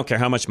somewhere. I don't care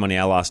how much money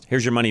I lost.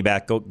 Here's your money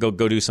back. Go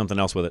do something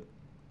else with it.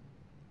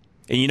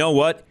 And you know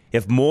what?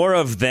 If more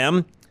of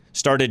them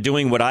started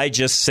doing what I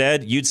just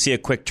said, you'd see a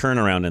quick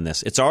turnaround in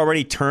this. It's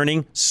already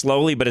turning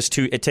slowly, but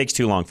it takes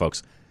too long,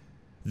 folks.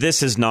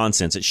 This is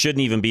nonsense. It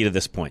shouldn't even be to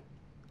this point.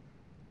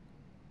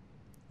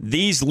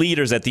 These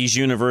leaders at these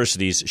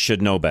universities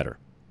should know better.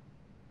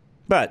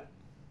 But,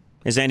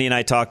 as Andy and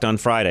I talked on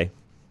Friday,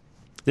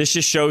 this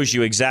just shows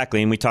you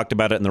exactly, and we talked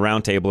about it in the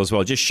roundtable as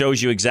well, it just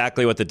shows you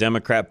exactly what the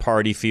Democrat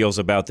Party feels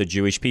about the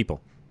Jewish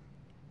people.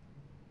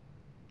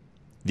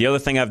 The other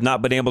thing I've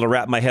not been able to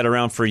wrap my head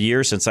around for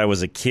years since I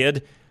was a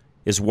kid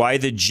is why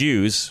the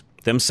Jews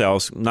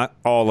themselves, not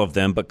all of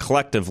them, but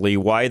collectively,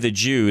 why the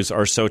Jews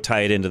are so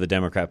tied into the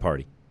Democrat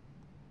Party.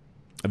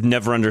 I've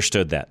never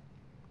understood that.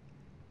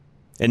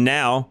 And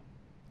now,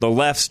 the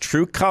left's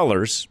true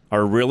colors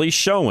are really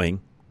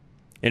showing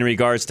in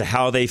regards to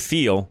how they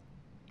feel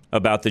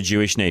about the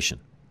Jewish nation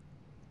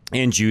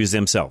and Jews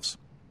themselves.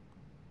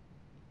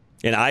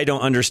 And I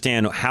don't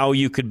understand how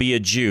you could be a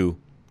Jew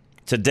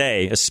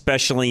today,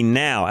 especially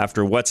now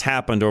after what's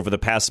happened over the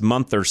past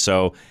month or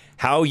so,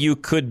 how you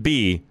could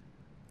be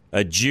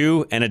a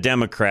Jew and a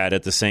Democrat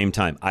at the same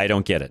time. I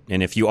don't get it.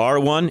 And if you are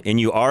one and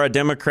you are a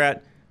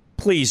Democrat,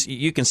 please,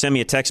 you can send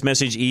me a text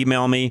message,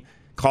 email me,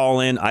 call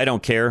in. I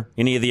don't care.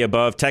 Any of the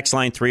above. Text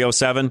line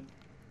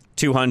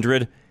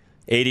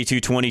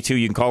 307-200-8222.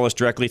 You can call us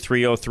directly,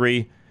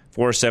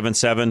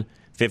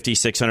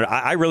 303-477-5600.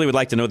 I really would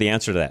like to know the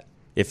answer to that.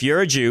 If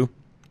you're a Jew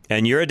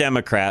and you're a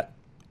Democrat,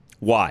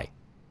 why?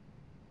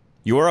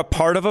 You're a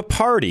part of a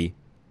party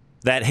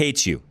that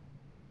hates you,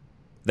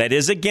 that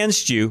is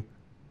against you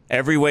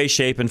every way,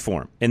 shape, and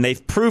form. And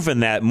they've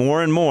proven that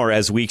more and more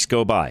as weeks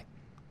go by.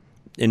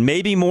 And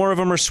maybe more of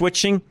them are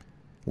switching,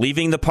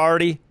 leaving the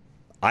party.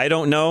 I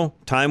don't know.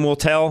 Time will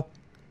tell.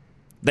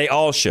 They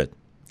all should.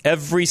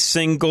 Every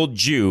single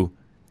Jew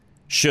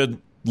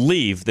should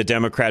leave the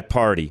Democrat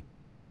Party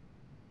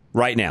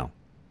right now.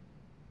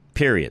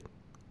 Period.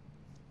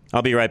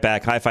 I'll be right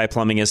back. Hi-Fi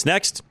Plumbing is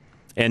next.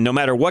 And no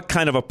matter what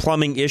kind of a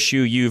plumbing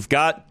issue you've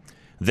got,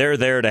 they're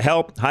there to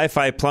help.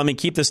 Hi-Fi Plumbing.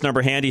 Keep this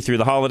number handy through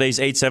the holidays.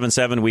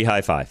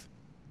 877-WE-HIGH-FIVE.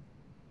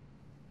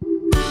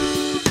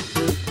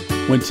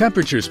 When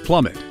temperatures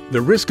plummet,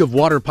 the risk of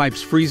water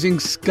pipes freezing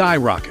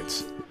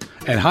skyrockets.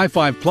 And High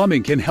Five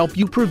Plumbing can help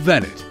you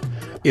prevent it.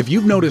 If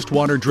you've noticed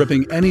water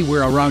dripping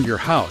anywhere around your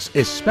house,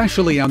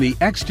 especially on the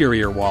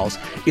exterior walls,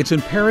 it's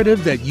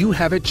imperative that you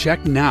have it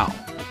checked now.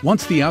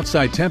 Once the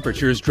outside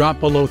temperatures drop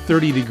below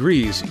 30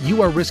 degrees,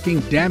 you are risking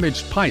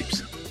damaged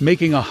pipes,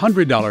 making a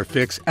 $100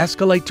 fix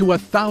escalate to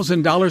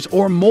 $1,000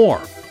 or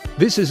more.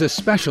 This is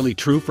especially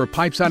true for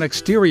pipes on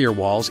exterior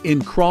walls,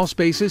 in crawl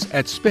spaces,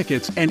 at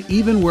spigots, and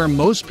even where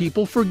most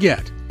people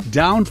forget,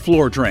 down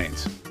floor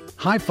drains.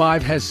 High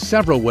Five has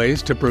several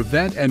ways to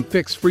prevent and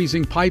fix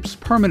freezing pipes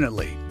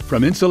permanently,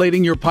 from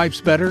insulating your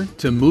pipes better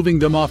to moving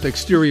them off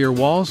exterior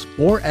walls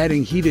or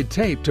adding heated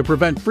tape to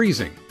prevent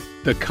freezing.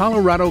 The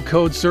Colorado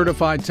Code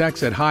certified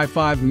techs at High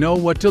Five know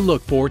what to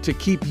look for to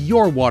keep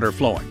your water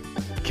flowing.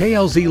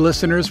 KLZ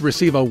listeners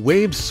receive a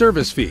waived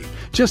service fee.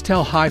 Just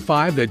tell High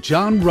Five that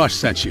John Rush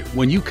sent you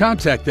when you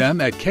contact them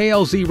at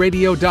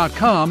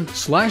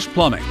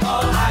klzradio.com/plumbing.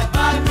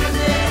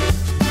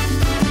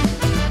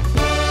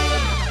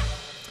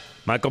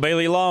 Michael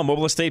Bailey Law,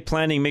 Mobile Estate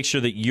Planning. Make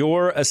sure that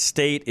your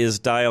estate is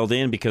dialed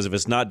in, because if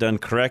it's not done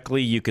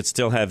correctly, you could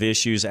still have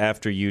issues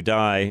after you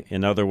die.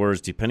 In other words,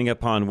 depending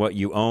upon what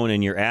you own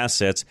and your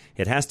assets,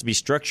 it has to be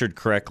structured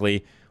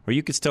correctly, or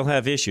you could still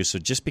have issues. So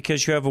just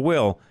because you have a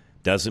will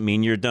doesn't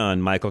mean you're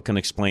done. Michael can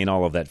explain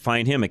all of that.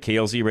 Find him at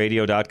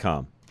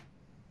klzradio.com.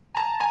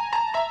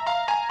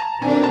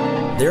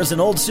 There's an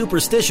old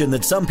superstition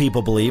that some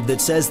people believe that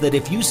says that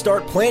if you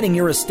start planning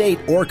your estate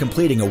or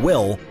completing a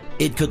will,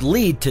 it could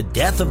lead to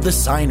death of the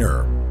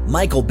signer.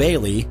 Michael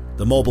Bailey,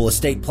 the mobile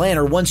estate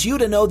planner, wants you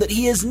to know that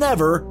he has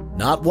never,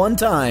 not one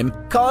time,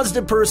 caused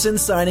a person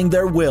signing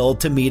their will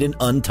to meet an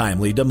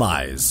untimely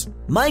demise.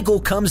 Michael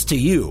comes to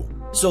you,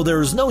 so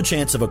there's no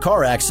chance of a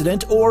car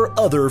accident or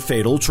other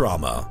fatal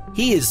trauma.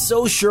 He is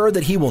so sure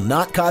that he will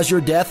not cause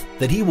your death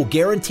that he will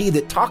guarantee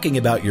that talking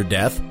about your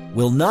death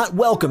will not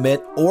welcome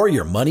it or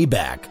your money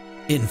back.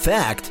 In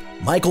fact,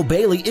 Michael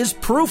Bailey is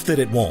proof that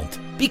it won't,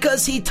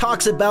 because he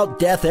talks about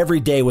death every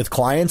day with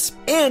clients,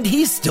 and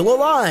he's still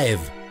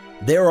alive.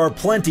 There are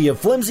plenty of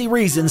flimsy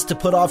reasons to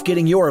put off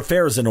getting your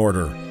affairs in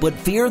order, but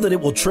fear that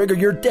it will trigger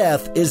your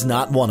death is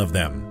not one of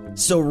them.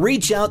 So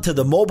reach out to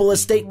the mobile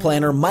estate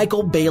planner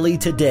Michael Bailey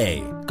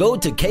today. Go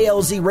to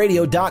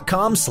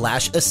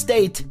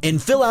klzradio.com/estate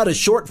and fill out a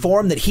short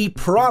form that he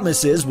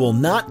promises will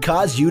not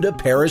cause you to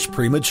perish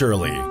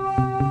prematurely.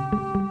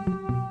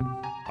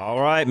 All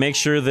right, make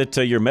sure that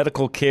your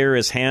medical care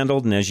is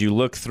handled, and as you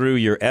look through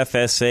your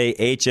FSA,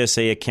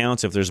 HSA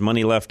accounts, if there's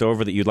money left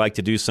over that you'd like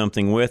to do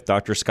something with,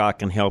 Dr. Scott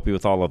can help you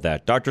with all of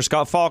that. Dr.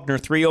 Scott Faulkner,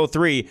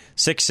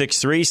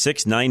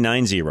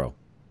 303-663-6990.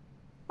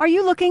 Are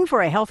you looking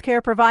for a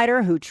healthcare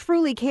provider who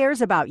truly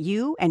cares about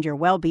you and your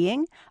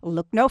well-being?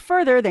 Look no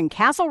further than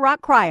Castle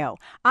Rock Cryo,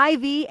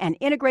 IV and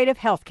integrative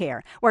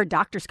healthcare, where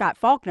Dr. Scott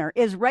Faulkner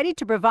is ready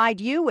to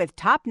provide you with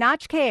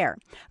top-notch care.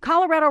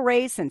 Colorado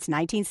raised since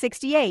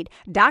 1968,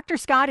 Dr.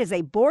 Scott is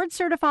a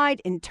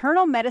board-certified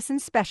internal medicine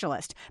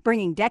specialist,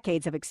 bringing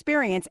decades of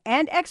experience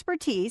and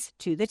expertise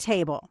to the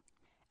table.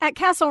 At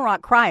Castle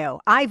Rock Cryo,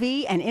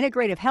 IV, and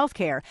Integrative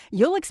Healthcare,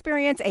 you'll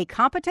experience a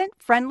competent,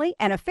 friendly,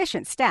 and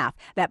efficient staff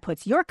that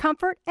puts your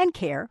comfort and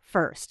care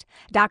first.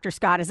 Dr.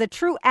 Scott is a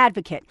true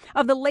advocate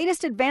of the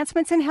latest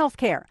advancements in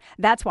healthcare.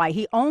 That's why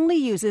he only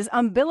uses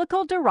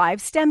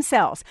umbilical-derived stem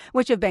cells,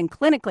 which have been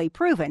clinically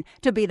proven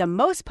to be the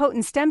most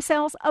potent stem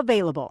cells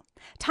available.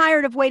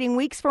 Tired of waiting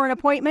weeks for an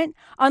appointment?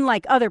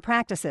 Unlike other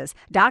practices,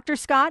 Dr.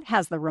 Scott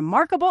has the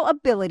remarkable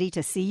ability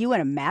to see you in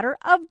a matter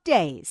of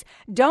days.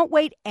 Don't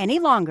wait any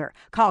longer.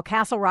 Call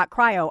Castle Rock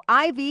Cryo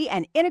IV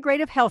and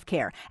Integrative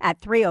Healthcare at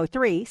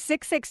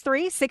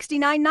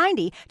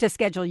 303-663-6990 to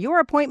schedule your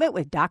appointment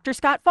with Dr.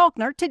 Scott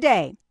Faulkner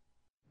today.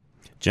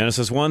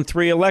 Genesis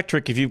 1-3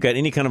 Electric. If you've got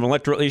any kind of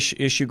electrical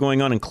issue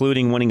going on,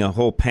 including wanting a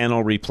whole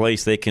panel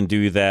replaced, they can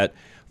do that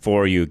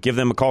for you. Give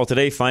them a call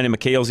today. Find them at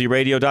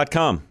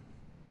klzradio.com.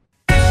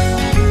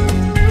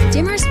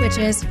 Dimmer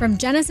switches from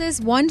Genesis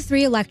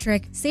 1-3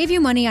 Electric save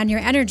you money on your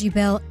energy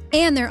bill,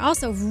 and they're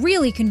also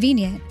really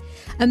convenient.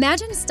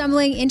 Imagine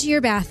stumbling into your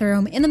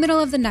bathroom in the middle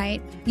of the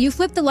night. You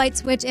flip the light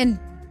switch and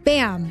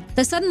bam!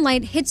 The sudden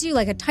light hits you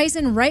like a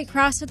Tyson right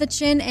across to the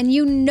chin, and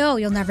you know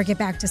you'll never get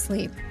back to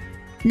sleep.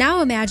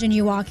 Now imagine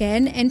you walk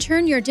in and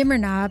turn your dimmer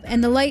knob,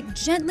 and the light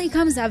gently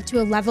comes up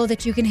to a level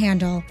that you can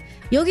handle.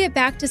 You'll get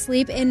back to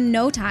sleep in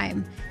no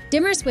time.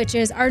 Dimmer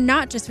switches are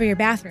not just for your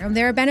bathroom.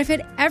 They're a benefit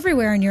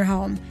everywhere in your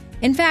home.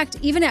 In fact,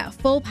 even at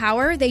full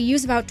power, they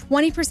use about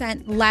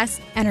 20%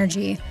 less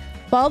energy.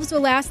 Bulbs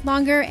will last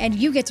longer, and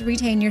you get to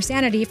retain your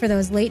sanity for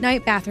those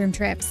late-night bathroom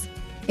trips.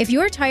 If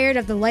you're tired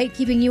of the light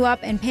keeping you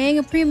up and paying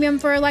a premium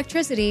for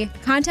electricity,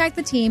 contact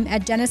the team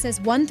at Genesis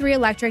 1-3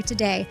 Electric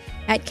today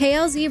at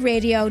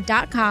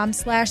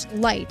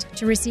klzradio.com/light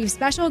to receive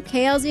special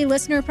KLZ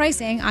listener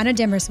pricing on a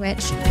dimmer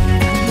switch.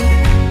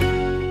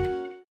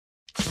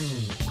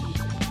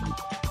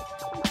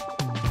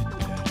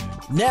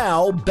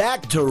 Now,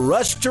 back to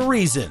Rush to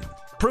Reason,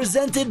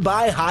 presented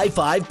by High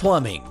Five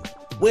Plumbing,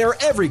 where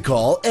every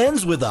call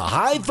ends with a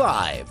high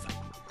five.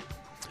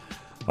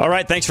 All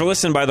right, thanks for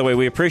listening, by the way.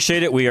 We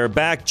appreciate it. We are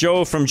back.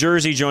 Joe from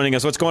Jersey joining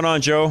us. What's going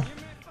on, Joe?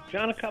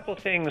 John, a couple of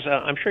things.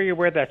 I'm sure you're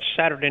aware that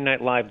Saturday Night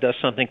Live does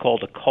something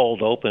called a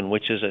cold open,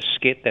 which is a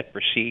skit that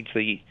precedes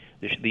the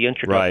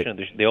introduction,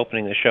 right. the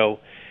opening of the show.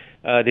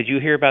 Did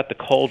you hear about the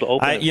cold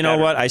open? You know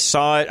what? I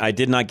saw it. I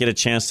did not get a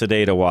chance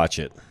today to watch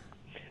it.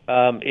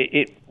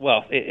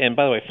 And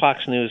by the way,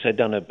 Fox News had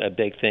done a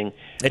big thing.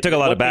 They took a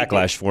lot of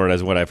backlash for it,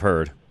 as what I've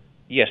heard.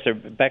 Yes, they're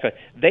back.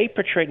 They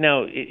portrayed,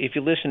 now, if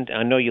you listen,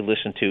 I know you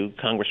listened to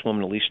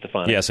Congresswoman Elise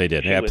Stefanik. Yes, I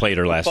did. I played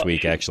her last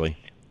week, actually.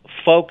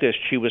 Focused,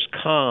 she was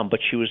calm, but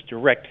she was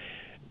direct.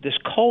 This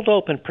cold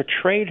open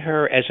portrayed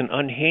her as an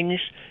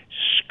unhinged,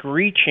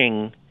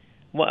 screeching.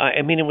 Well,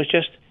 I mean, it was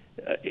just.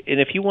 And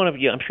if you want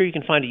to, I'm sure you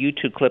can find a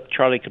YouTube clip.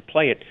 Charlie could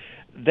play it.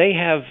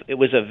 It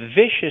was a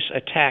vicious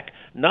attack,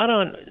 not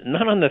on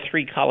the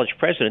three college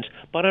presidents,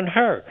 but on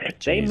her.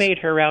 Jeez. They made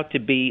her out to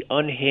be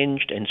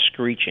unhinged and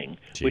screeching,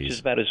 which is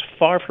about as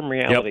far from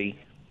reality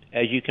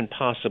as you can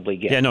possibly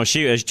get. Yeah, no,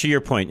 to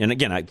your point, and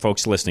again,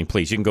 folks listening,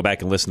 please, you can go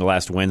back and listen to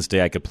last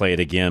Wednesday. I could play it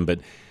again, but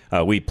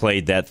we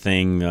played that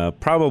thing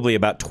probably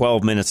about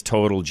 12 minutes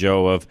total,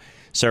 Joe, of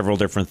several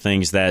different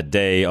things that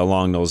day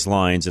along those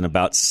lines, and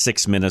about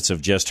 6 minutes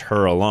of just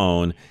her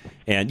alone.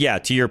 And yeah,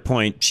 to your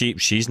point,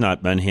 she's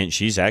not unhinged.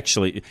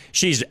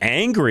 She's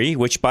angry,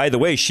 which, by the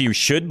way, she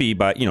should be.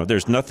 But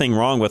there's nothing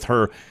wrong with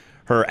her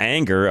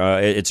anger.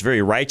 It's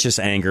very righteous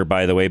anger,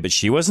 by the way. But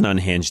she wasn't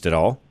unhinged at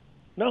all.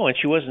 No, and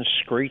she wasn't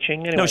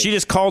screeching. Anyway. No, she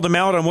just called him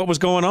out on what was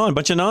going on. A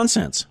bunch of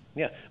nonsense.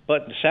 Yeah,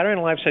 but Saturday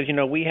Night Live says,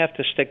 we have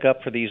to stick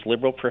up for these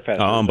liberal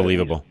professors. Oh,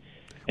 unbelievable.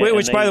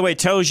 Which, by the way,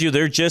 tells you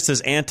they're just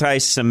as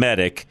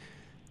anti-Semitic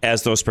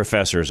as those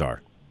professors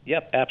are.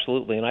 Yep,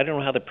 absolutely. And I don't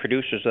know how the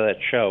producers of that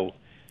show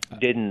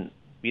didn't,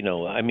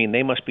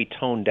 they must be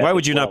tone deaf. Why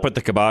would you not put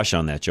the kibosh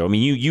on that, Joe? I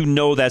mean, you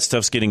know that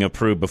stuff's getting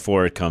approved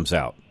before it comes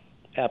out.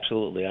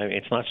 Absolutely. I mean,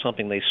 it's not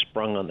something they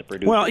sprung on the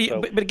producers.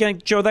 Well, but again,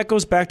 Joe, that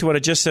goes back to what I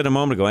just said a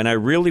moment ago, and I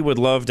really would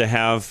love to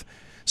have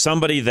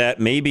somebody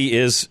that maybe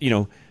is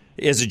a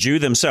Jew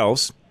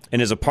themselves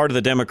and is a part of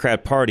the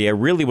Democrat Party. I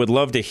really would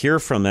love to hear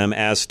from them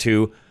as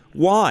to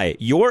why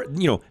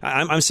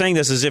I'm saying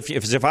this as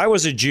if I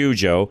was a Jew,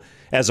 Joe,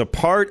 as a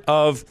part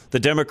of the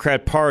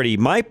Democrat Party.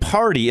 My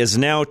party is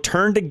now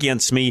turned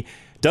against me,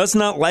 does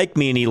not like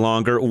me any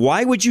longer.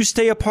 Why would you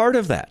stay a part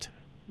of that?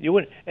 You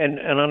would, and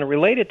on a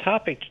related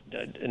topic,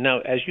 now,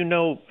 as you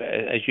know,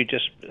 as you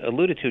just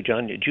alluded to,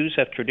 John, Jews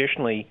have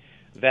traditionally,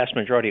 vast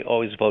majority,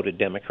 always voted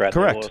Democrat.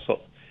 Correct.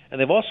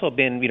 They've also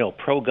been,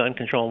 pro-gun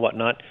control and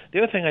whatnot.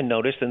 The other thing I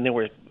noticed, and there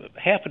were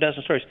half a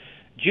dozen stories,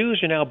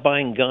 Jews are now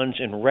buying guns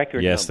in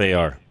record numbers. Yes, they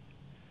are.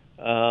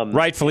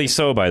 Rightfully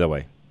so, by the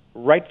way.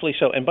 Rightfully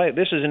so. And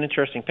this is an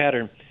interesting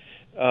pattern.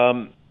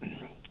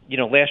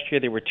 Last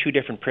year there were 2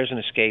 different prison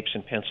escapes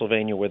in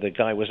Pennsylvania where the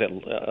guy was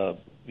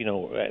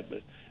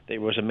there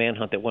was a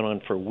manhunt that went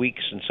on for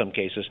weeks in some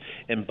cases.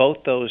 In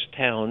both those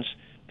towns,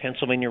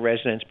 Pennsylvania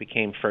residents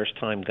became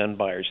first-time gun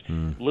buyers.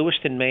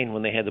 Lewiston, Maine,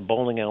 when they had the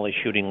bowling alley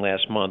shooting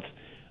last month,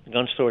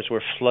 gun stores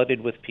were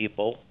flooded with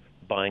people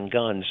buying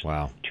guns.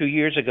 Wow. 2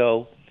 years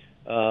ago,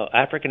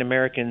 African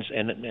Americans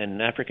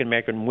and African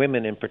American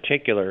women in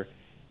particular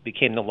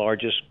became the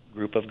largest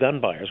group of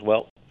gun buyers.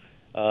 Well,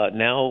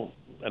 now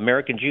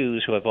American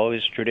Jews, who have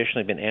always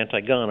traditionally been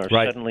anti-gun, are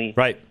suddenly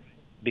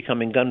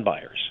becoming gun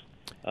buyers.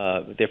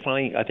 They're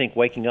finally, I think,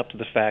 waking up to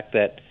the fact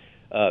that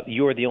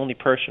you are the only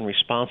person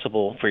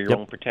responsible for your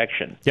own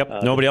protection.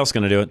 Yep, nobody else is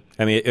going to do it.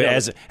 I mean,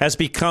 as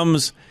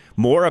becomes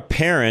more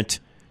apparent,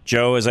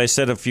 Joe, as I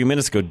said a few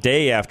minutes ago,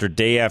 day after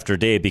day after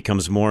day, it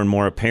becomes more and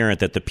more apparent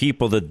that the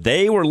people that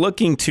they were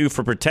looking to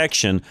for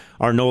protection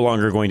are no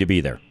longer going to be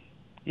there.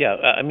 Yeah,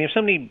 I mean, if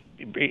somebody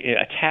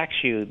attacks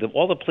you,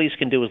 all the police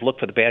can do is look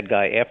for the bad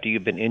guy after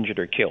you've been injured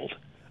or killed.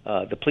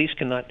 The police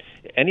cannot.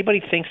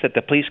 Anybody thinks that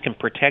the police can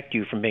protect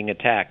you from being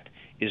attacked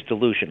is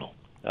delusional.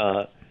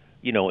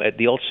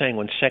 The old saying,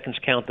 when seconds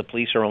count, the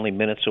police are only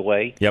minutes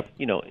away,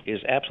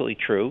 is absolutely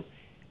true.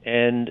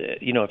 And,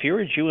 if you're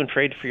a Jew and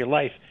afraid for your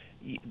life,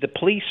 the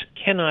police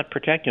cannot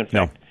protect you. In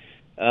fact,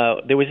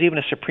 there was even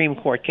a Supreme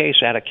Court case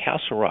out of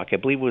Castle Rock. I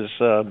believe it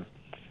was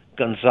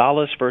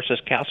Gonzalez versus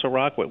Castle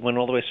Rock, went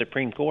all the way to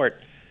Supreme Court,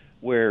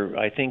 where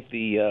I think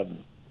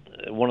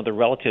one of the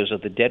relatives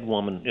of the dead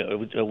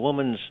woman, a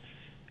woman's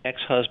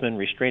ex-husband,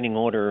 restraining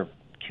order,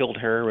 killed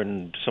her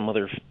and some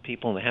other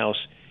people in the house,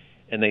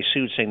 and they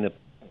sued, saying the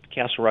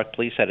Castle Rock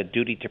police had a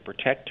duty to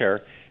protect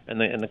her, and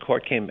the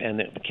court came, and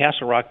the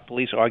Castle Rock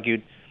police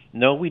argued,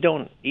 no, we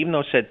don't, even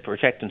though it said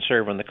protect and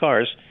serve on the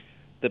cars,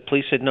 the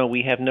police said, no,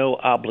 we have no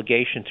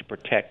obligation to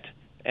protect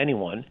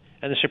anyone,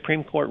 and the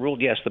Supreme Court ruled,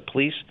 yes, the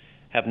police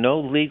have no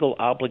legal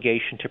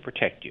obligation to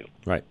protect you,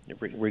 right?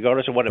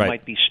 Regardless of what it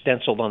might be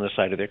stenciled on the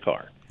side of their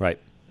car, right?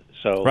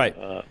 So,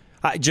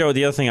 Joe,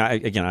 the other thing,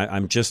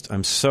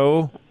 I'm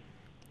so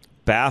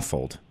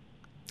baffled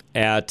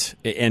at,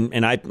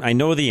 and I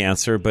know the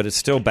answer, but it's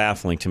still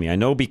baffling to me. I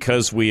know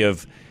because we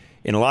have,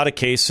 in a lot of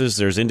cases,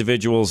 there's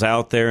individuals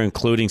out there,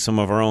 including some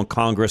of our own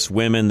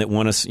congresswomen, that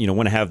want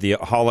to have the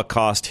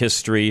Holocaust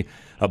history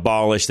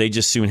abolished. They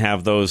just soon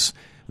have those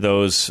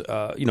those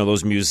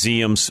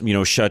museums,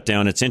 shut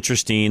down. It's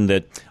interesting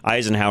that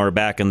Eisenhower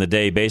back in the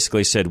day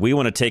basically said, we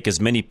want to take as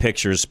many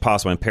pictures as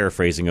possible. I'm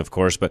paraphrasing, of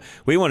course, but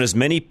we want as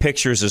many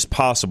pictures as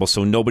possible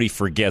so nobody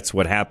forgets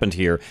what happened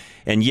here.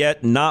 And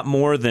yet not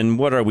more than,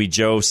 what are we,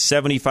 Joe,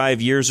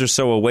 75 years or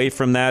so away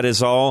from that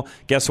is all.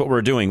 Guess what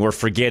we're doing? We're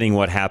forgetting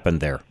what happened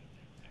there.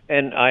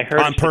 And I heard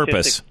on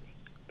purpose.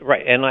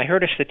 Right, and I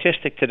heard a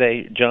statistic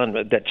today, John,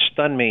 that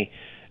stunned me.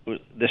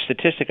 The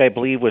statistic, I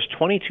believe, was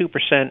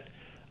 22%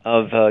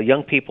 of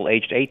young people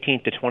aged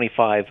 18 to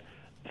 25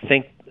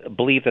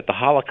 believe that the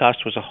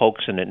Holocaust was a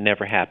hoax and it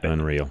never happened.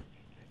 Unreal.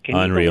 Can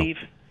you believe?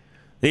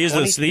 These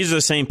are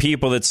the same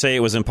people that say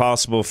it was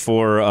impossible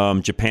for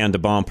Japan to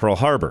bomb Pearl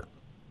Harbor.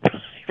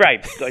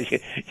 Right,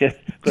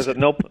 because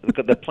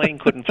the plane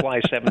couldn't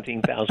fly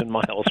 17,000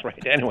 miles.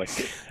 Right. Anyway,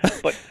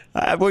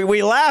 but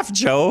we laugh,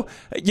 Joe.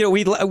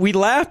 We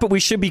laugh, but we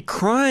should be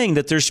crying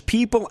that there's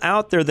people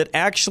out there that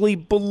actually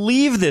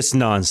believe this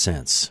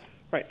nonsense.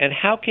 Right, and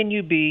how can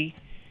you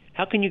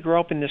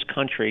grow up in this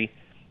country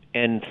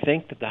and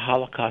think that the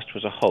Holocaust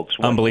was a hoax?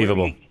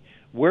 Unbelievable.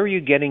 Where are you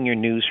getting your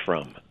news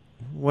from?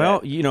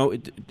 Well,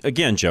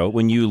 again, Joe,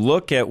 when you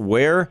look at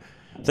where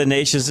the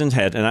nation's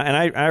head, and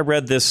I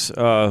read this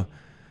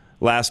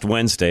last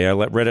Wednesday, I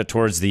read it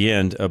towards the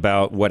end,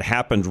 about what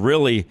happened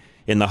really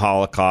in the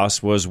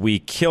Holocaust was we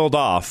killed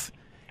off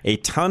a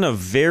ton of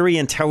very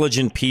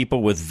intelligent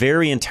people with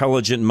very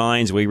intelligent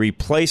minds. We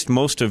replaced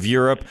most of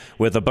Europe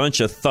with a bunch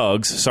of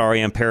thugs.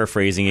 Sorry, I'm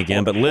paraphrasing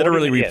again, but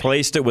literally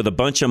replaced it with a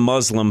bunch of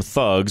Muslim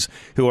thugs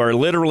who are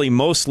literally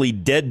mostly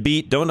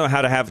deadbeat, don't know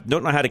how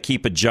to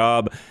keep a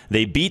job.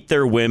 They beat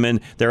their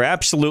women. They're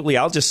absolutely,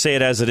 I'll just say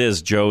it as it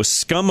is, Joe,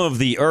 scum of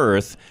the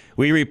earth.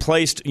 We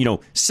replaced,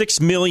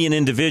 6 million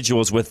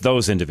individuals with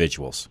those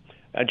individuals.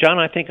 John,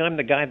 I think I'm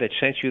the guy that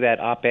sent you that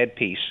op-ed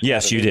piece.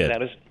 Yes, you did.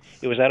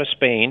 It was out of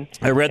Spain.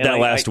 I read that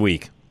last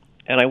week.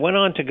 And I went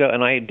on to go,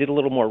 and I did a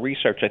little more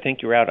research. I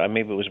think you were out,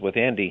 maybe it was with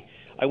Andy.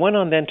 I went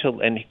on then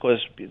because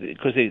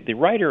the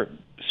writer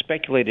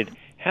speculated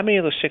how many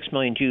of those 6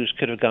 million Jews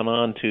could have gone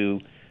on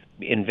to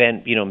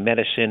invent,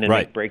 medicine and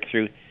make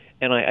breakthrough.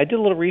 And I did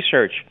a little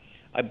research.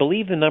 I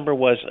believe the number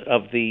was,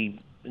 of the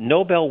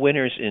Nobel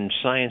winners in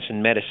science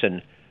and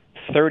medicine,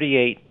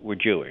 38 were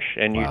Jewish.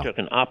 And you're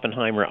talking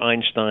Oppenheimer,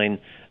 Einstein,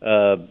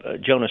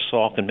 Jonas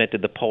Salk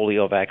invented the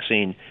polio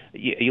vaccine.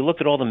 You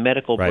look at all the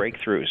medical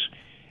breakthroughs.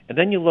 And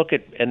then you look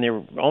at, and there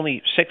were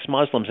only 6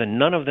 Muslims, and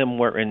none of them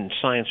were in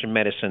science or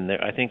medicine.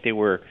 I think they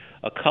were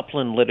a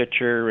couple in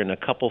literature and a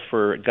couple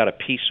got a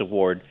Peace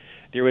Award.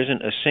 There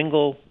isn't a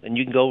single, and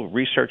you can go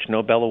research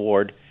Nobel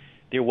Award,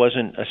 there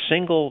wasn't a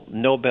single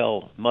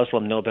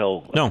Muslim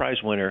Nobel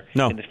Prize winner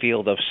in the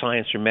field of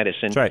science or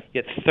medicine.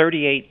 Yet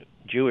 38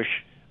 Jewish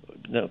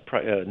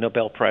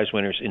Nobel Prize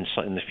winners in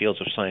the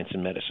fields of science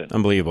and medicine.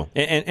 Unbelievable.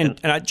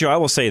 And Joe, I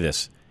will say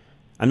this.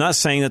 I'm not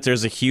saying that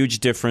there's a huge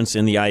difference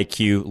in the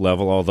IQ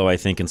level, although I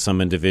think in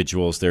some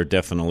individuals there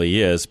definitely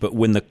is. But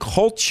when the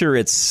culture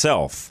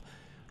itself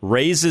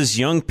raises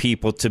young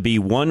people to be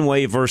one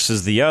way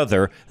versus the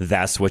other,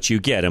 that's what you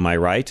get. Am I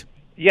right?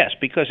 Yes,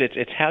 because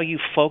it's how you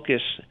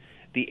focus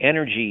the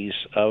energies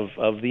of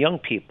the young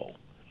people.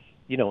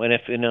 And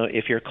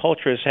if your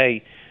culture is,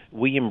 hey,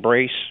 we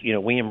embrace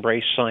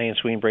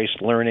science, we embrace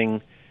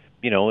learning,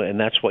 and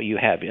that's what you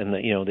have. And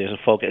there's a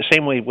focus.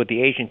 Same way with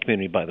the Asian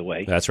community, by the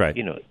way. That's right.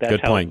 That's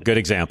good point. Good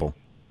example.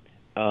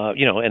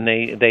 And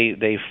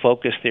they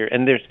focus there.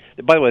 And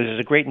by the way, there's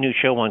a great new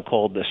show on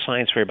called The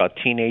Science Fair about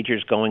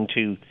teenagers going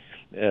to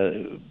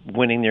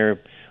winning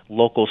their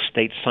local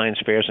state science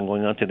fairs and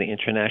going on to the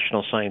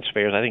international science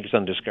fairs. I think it's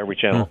on Discovery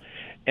Channel.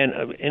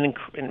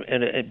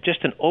 And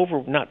just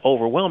not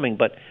overwhelming,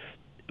 but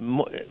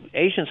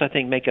Asians, I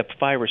think, make up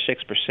 5 or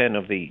 6%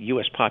 of the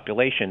U.S.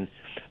 population.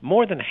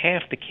 More than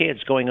half the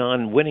kids going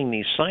on winning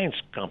these science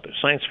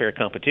fair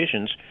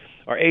competitions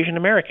are Asian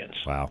Americans.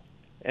 Wow.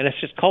 And it's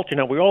just culture.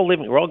 Now, we're all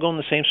going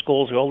to the same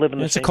schools. We all live in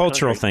the same country. It's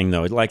a cultural thing,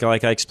 though, like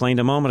I explained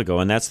a moment ago,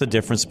 and that's the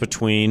difference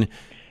between,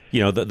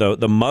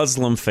 the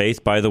Muslim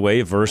faith, by the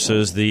way,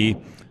 versus the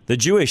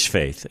Jewish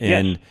faith.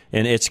 And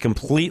it's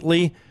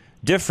completely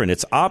different.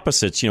 It's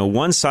opposites.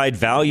 One side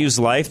values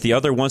life, the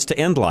other wants to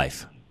end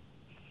life.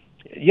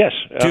 Yes,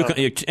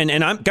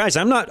 and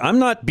I'm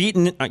not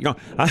beating.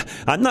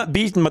 I'm not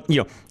beating.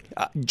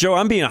 Joe,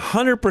 I'm being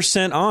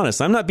 100%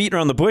 honest. I'm not beating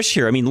around the bush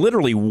here. I mean,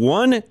 literally,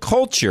 one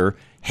culture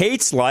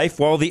hates life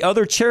while the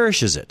other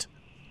cherishes it.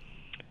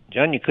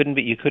 John, you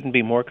couldn't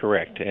be more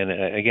correct. And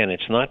again,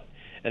 it's not.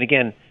 And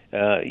again,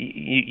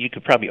 you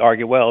could probably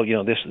argue, well,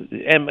 this.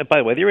 And by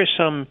the way, there is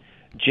some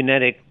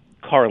genetic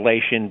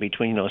correlation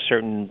between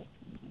certain.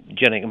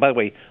 And by the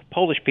way,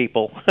 Polish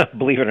people,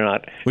 believe it or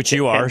not... Which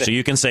you are, so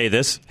you can say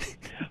this.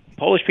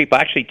 Polish people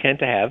actually tend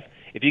to have,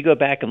 if you go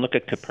back and look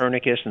at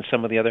Copernicus and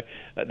some of the other...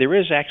 there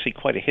is actually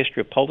quite a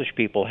history of Polish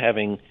people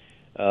having,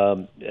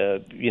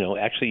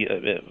 actually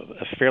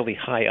a fairly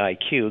high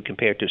IQ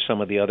compared to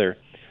some of the other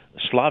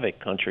Slavic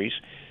countries.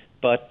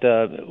 But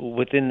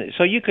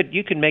so you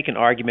could make an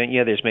argument,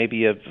 there's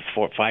maybe a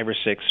 5 or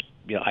 6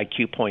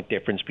 IQ point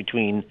difference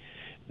between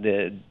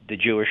the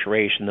Jewish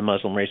race and the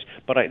Muslim race.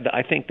 But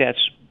I think that's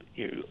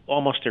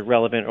almost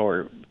irrelevant,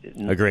 or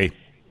agree,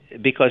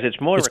 because it's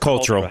more it's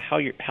cultural. How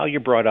you're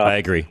brought up. I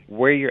agree.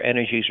 Where your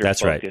energies are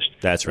That's focused.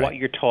 Right. That's right. What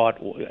you're taught.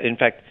 In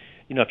fact,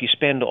 if you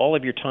spend all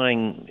of your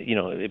time,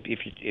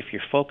 if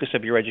your focus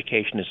of your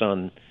education is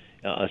on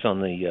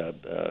the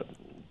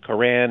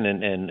Quran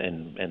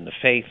and the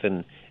faith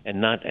and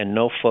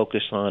no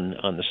focus on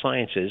the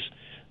sciences,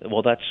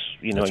 well, that's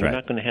you're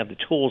not going to have the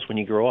tools when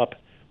you grow up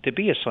to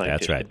be a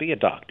scientist, to be a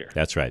doctor.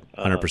 That's right,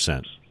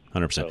 100%.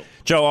 100%.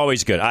 Joe,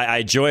 always good. I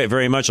enjoy it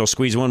very much. I'll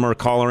squeeze one more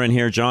caller in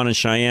here. John and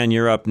Cheyenne,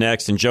 you're up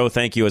next. And Joe,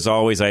 thank you as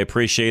always. I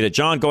appreciate it.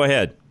 John, go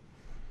ahead.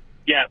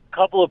 Yeah, a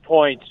couple of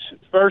points.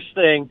 First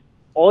thing,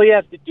 all you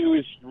have to do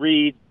is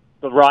read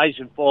The Rise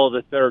and Fall of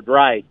the Third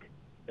Reich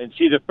and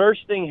see the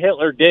first thing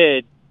Hitler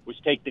did was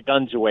take the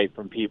guns away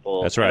from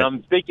people. That's right. And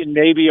I'm thinking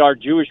maybe our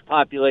Jewish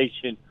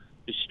population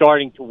is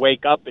starting to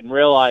wake up and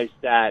realize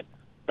that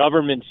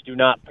governments do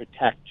not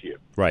protect you.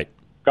 Right.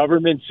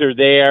 Governments are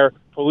there.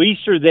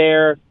 Police are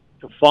there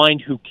to find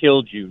who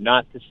killed you,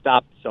 not to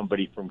stop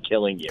somebody from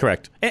killing you.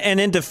 Correct. And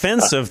in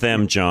defense of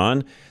them,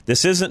 John,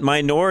 this isn't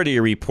Minority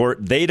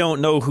Report. They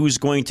don't know who's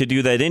going to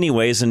do that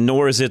anyways, and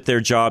nor is it their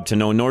job to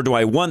know, nor do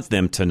I want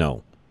them to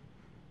know.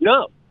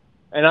 No.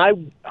 And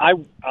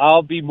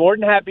I'll be more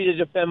than happy to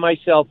defend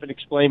myself and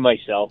explain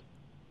myself.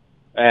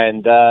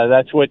 And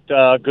that's what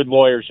good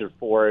lawyers are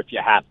for if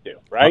you have to,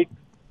 right?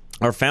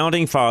 Our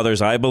founding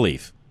fathers, I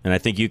believe, and I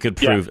think you could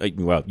prove,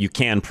 well, you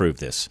can prove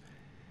this,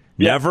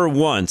 never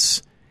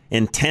once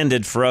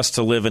intended for us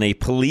to live in a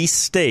police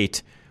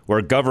state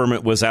where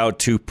government was out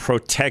to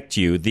protect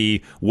you.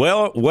 The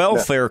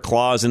welfare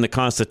clause in the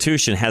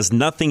Constitution has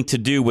nothing to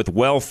do with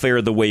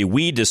welfare the way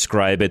we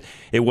describe it.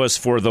 It was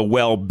for the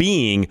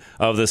well-being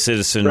of the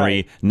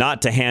citizenry,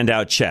 not to hand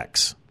out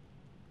checks.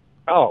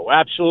 Oh,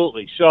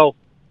 absolutely. So,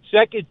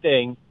 second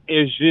thing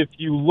is if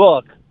you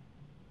look,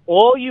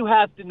 all you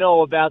have to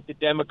know about the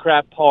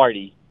Democrat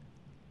Party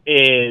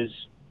is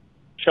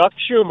Chuck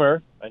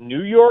Schumer, a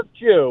New York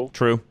Jew,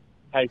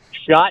 has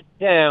shot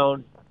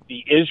down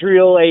the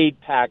Israel aid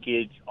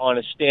package on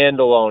a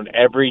standalone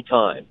every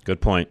time.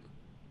 Good point.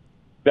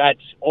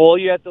 That's all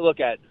you have to look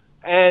at.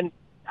 And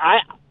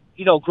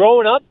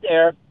growing up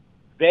there,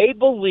 they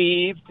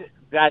believed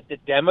that the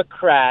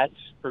Democrats,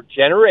 for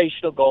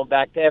generational, going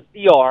back to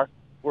FDR,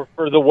 were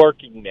for the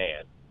working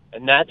man.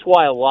 And that's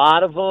why a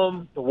lot of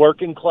them, the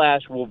working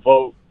class, will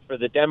vote for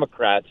the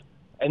Democrats,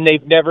 and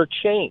they've never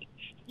changed.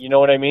 You know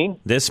what I mean?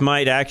 This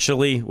might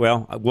actually,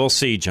 well, we'll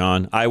see,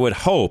 John. I would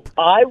hope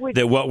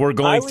that what we're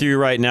going through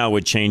right now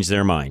would change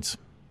their minds.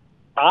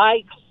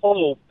 I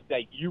hope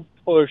that you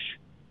push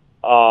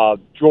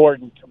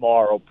Jordan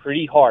tomorrow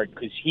pretty hard,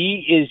 because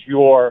he is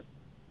your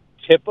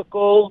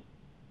typical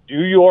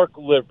New York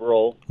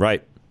liberal,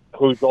 right?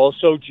 Who's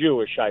also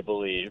Jewish, I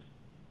believe.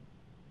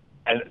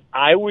 And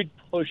I would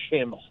push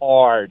him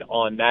hard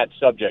on that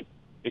subject.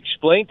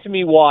 Explain to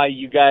me why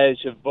you guys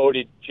have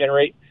voted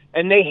generate.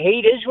 And they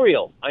hate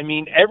Israel. I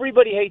mean,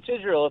 everybody hates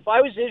Israel. If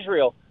I was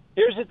Israel,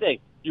 here's the thing.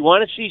 You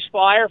want to cease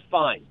fire?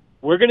 Fine.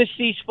 We're going to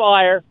cease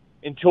fire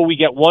until we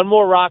get one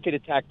more rocket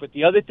attack. But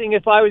the other thing,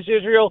 if I was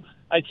Israel,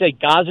 I'd say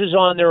Gaza's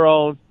on their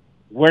own.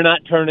 We're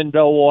not turning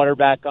the water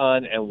back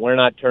on, and we're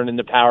not turning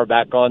the power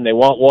back on. They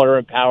want water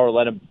and power.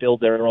 Let them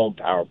build their own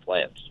power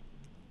plants.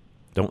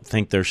 Don't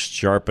think they're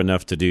sharp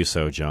enough to do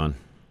so, John.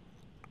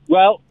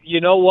 Well,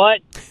 you know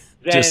what?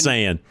 Just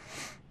saying.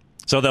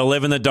 So they'll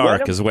live in the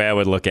dark is the way I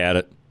would look at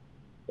it.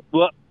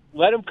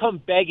 Let them come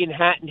begging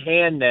hat in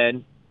hand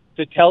then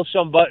to tell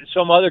some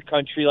other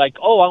country like,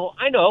 oh,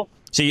 I know.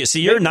 See,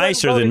 you're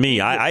nicer than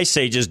me. I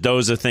say just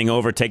doze the thing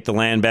over, take the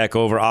land back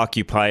over,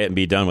 occupy it, and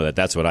be done with it.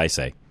 That's what I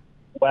say.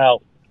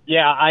 Well,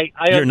 yeah, I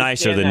you're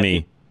nicer than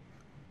me.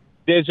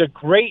 There's a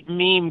great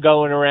meme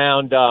going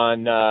around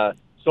on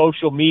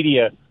social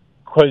media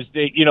because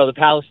the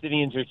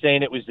Palestinians are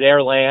saying it was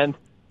their land,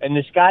 and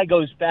this guy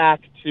goes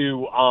back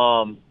to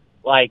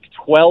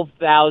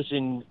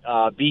 12,000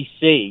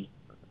 BC.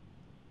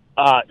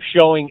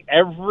 Showing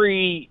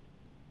every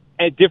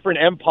different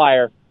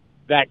empire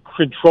that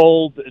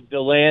controlled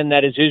the land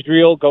that is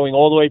Israel, going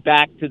all the way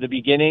back to the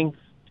beginning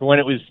to when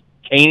it was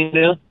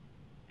Canaan.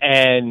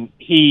 And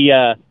he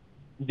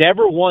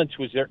never once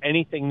was there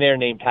anything there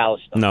named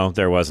Palestine. No,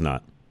 there was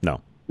not. No.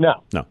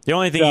 The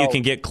only thing you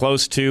can get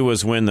close to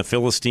was when the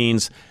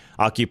Philistines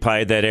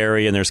occupied that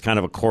area, and there's kind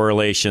of a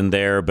correlation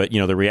there. But,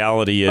 the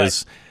reality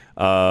is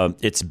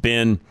it's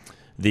been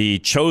the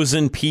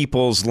chosen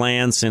people's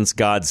land since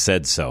God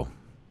said so.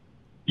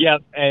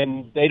 Yep,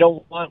 and they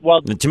don't want...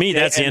 Well, to me,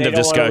 that's the end of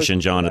discussion,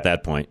 John, at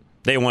that point.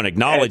 They won't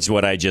acknowledge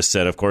what I just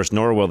said, of course,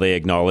 nor will they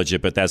acknowledge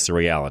it, but that's the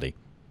reality.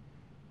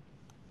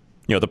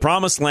 The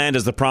promised land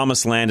is the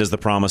promised land is the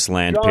promised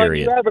land, John,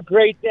 period. You have a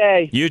great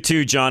day. You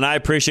too, John. I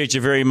appreciate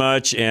you very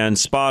much, and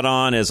spot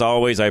on, as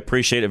always. I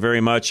appreciate it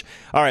very much.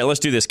 All right, let's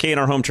do this.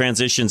 K&R Home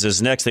Transitions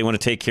is next. They want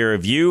to take care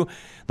of you,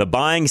 the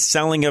buying,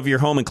 selling of your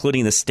home,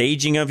 including the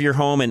staging of your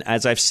home. And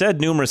as I've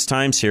said numerous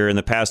times here in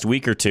the past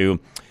week or two,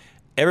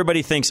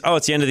 everybody thinks, oh,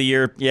 it's the end of the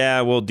year.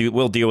 Yeah, we'll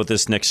deal with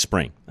this next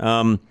spring.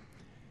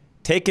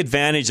 Take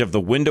advantage of the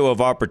window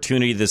of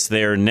opportunity that's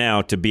there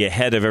now to be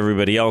ahead of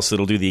everybody else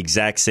that'll do the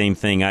exact same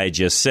thing I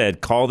just said.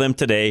 Call them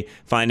today.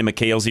 Find them at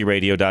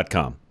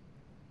klzradio.com.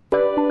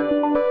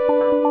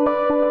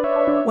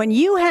 When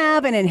you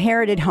have an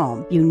inherited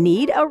home, you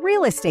need a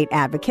real estate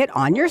advocate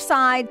on your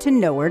side to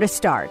know where to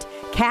start.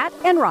 Kat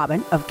and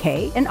Robin of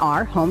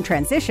K&R Home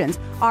Transitions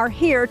are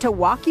here to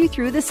walk you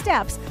through the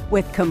steps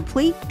with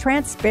complete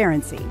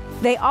transparency.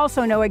 They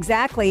also know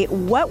exactly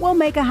what will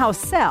make a house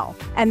sell,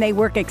 and they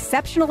work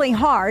exceptionally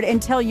hard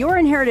until your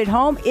inherited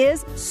home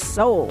is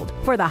sold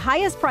for the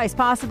highest price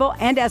possible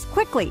and as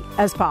quickly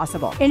as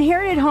possible.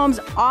 Inherited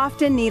homes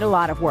often need a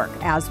lot of work,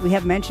 as we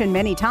have mentioned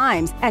many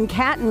times, and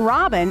Kat and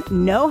Robin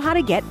know how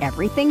to get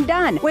everything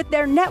done with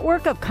their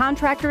network of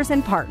contractors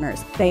and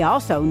partners. They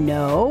also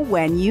know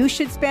when you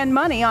should spend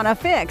money on a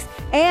fix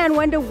and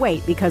when to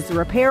wait because the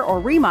repair or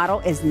remodel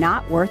is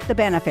not worth the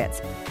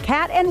benefits.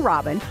 Kat and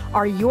Robin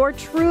are your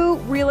true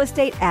real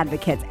estate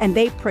advocates, and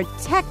they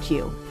protect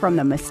you from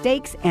the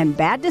mistakes and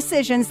bad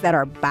decisions that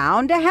are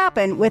bound to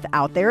happen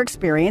without their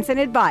experience and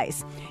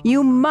advice.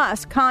 You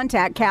must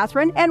contact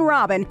Catherine and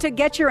Robin to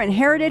get your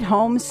inherited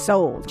home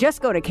sold.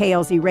 Just go to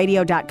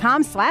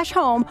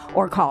klzradio.com/home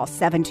or call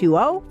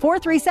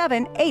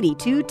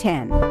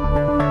 720-437-8210.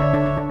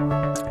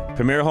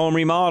 Premier Home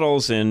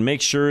Remodels, and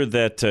make sure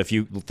that if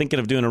you're thinking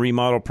of doing a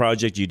remodel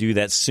project, you do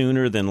that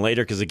sooner than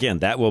later, because, again,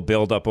 that will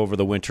build up over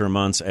the winter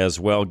months as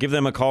well. Give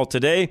them a call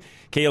today.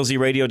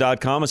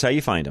 klzradio.com is how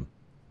you find them.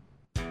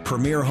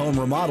 Premier Home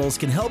Remodels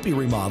can help you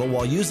remodel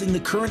while using the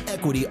current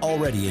equity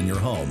already in your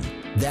home.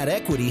 That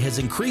equity has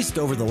increased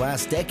over the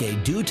last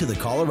decade due to the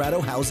Colorado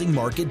housing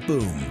market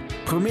boom.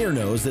 Premier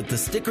knows that the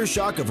sticker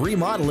shock of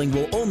remodeling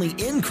will only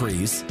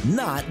increase,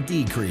 not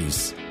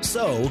decrease.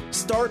 So,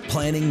 start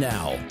planning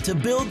now to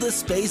build the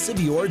space of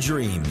your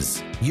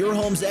dreams. Your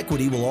home's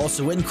equity will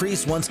also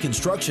increase once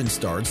construction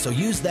starts, so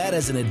use that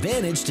as an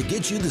advantage to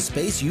get you the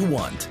space you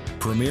want.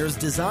 Premier's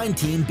design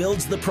team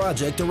builds the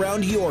project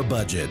around your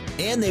budget,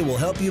 and they will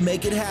help you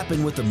make it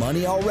happen with the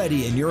money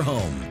already in your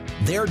home.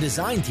 Their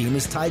design team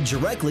is tied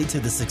directly to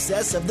the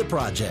success of the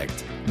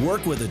project.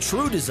 Work with a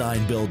true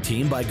design build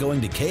team by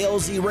going to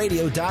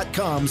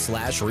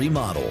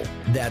klzradio.com/remodel.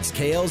 That's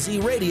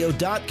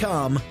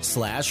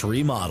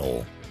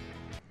klzradio.com/remodel.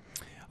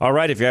 All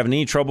right, if you're having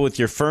any trouble with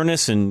your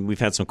furnace, and we've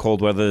had some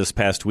cold weather this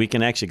past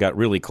weekend, actually got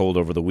really cold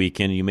over the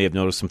weekend, you may have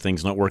noticed some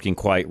things not working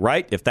quite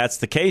right. If that's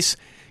the case,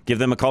 give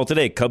them a call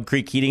today. Cub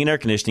Creek Heating and Air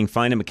Conditioning.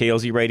 Find them at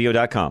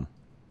klzradio.com.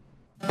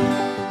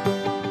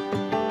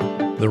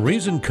 The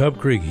reason Cub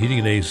Creek Heating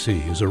and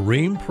AC is a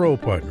Rheem Pro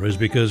partner is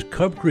because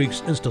Cub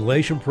Creek's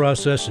installation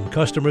process and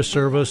customer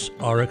service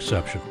are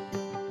exceptional.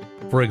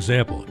 For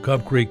example,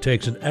 Cub Creek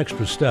takes an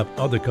extra step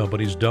other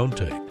companies don't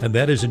take, and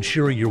that is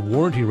ensuring your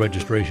warranty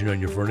registration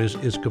on your furnace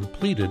is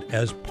completed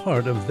as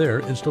part of their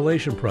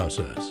installation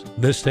process.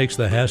 This takes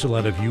the hassle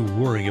out of you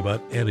worrying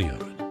about any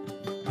of it.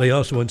 They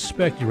also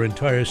inspect your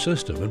entire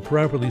system and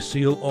properly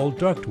seal all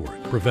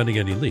ductwork, preventing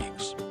any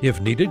leaks.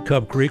 If needed,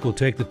 Cub Creek will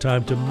take the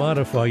time to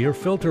modify your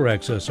filter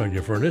access on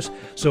your furnace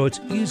so it's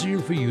easier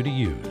for you to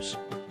use.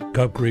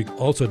 Cub Creek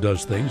also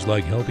does things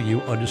like helping you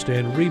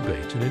understand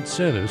rebates and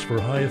incentives for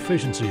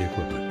high-efficiency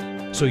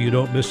equipment, so you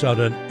don't miss out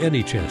on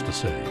any chance to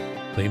save.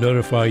 They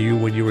notify you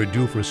when you are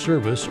due for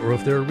service or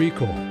if there are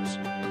recalls.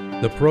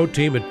 The pro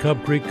team at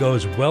Cub Creek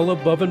goes well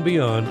above and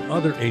beyond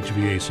other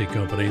HVAC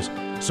companies,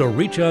 so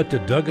reach out to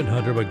Doug and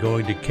Hunter by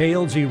going to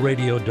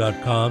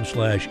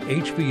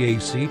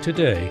klzradio.com/HVAC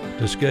today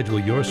to schedule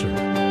your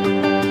service.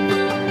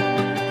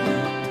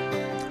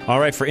 All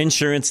right, for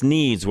insurance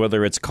needs,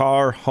 whether it's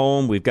car,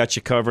 home, we've got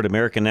you covered.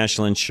 American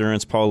National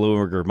Insurance, Paul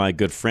Leuenberger, my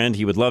good friend.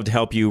 He would love to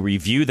help you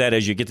review that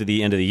as you get to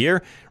the end of the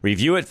year.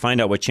 Review it,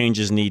 find out what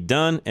changes need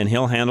done, and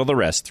he'll handle the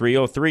rest.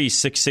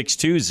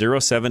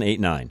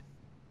 303-662-0789.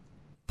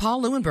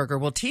 Paul Leuenberger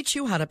will teach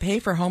you how to pay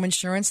for home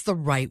insurance the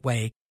right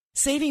way,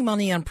 saving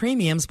money on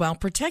premiums while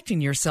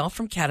protecting yourself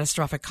from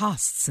catastrophic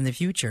costs in the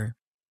future.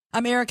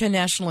 American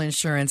National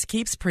Insurance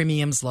keeps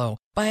premiums low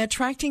by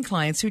attracting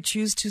clients who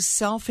choose to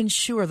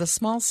self-insure the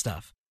small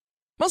stuff.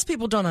 Most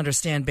people don't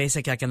understand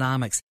basic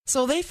economics,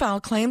 so they file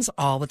claims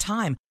all the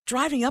time,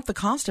 driving up the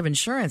cost of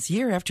insurance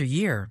year after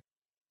year.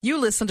 You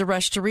listen to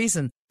Rush to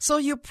Reason, so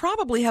you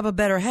probably have a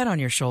better head on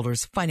your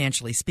shoulders,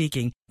 financially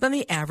speaking, than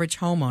the average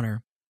homeowner.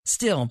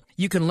 Still,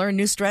 you can learn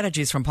new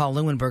strategies from Paul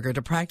Leuenberger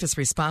to practice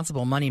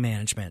responsible money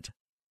management.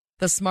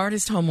 The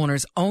smartest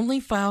homeowners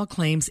only file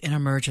claims in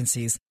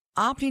emergencies,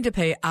 opting to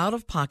pay out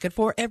of pocket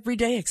for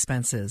everyday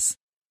expenses.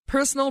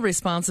 Personal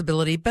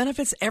responsibility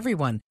benefits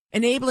everyone,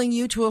 enabling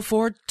you to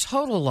afford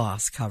total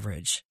loss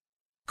coverage.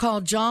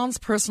 Call John's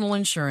personal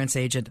insurance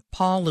agent,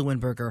 Paul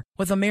Leuenberger,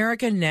 with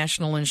American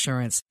National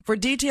Insurance for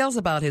details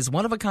about his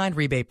one-of-a-kind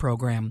rebate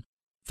program.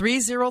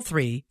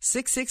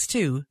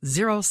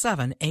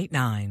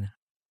 303-662-0789.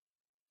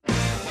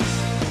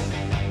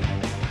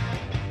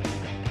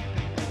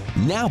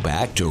 Now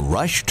back to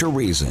Rush to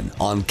Reason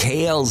on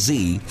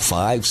KLZ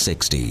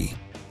 560.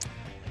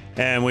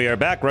 And we are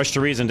back. Rush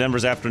to Reason,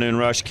 Denver's Afternoon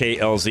Rush,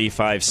 KLZ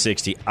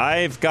 560.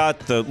 I've got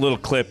the little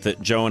clip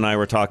that Joe and I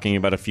were talking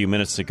about a few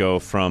minutes ago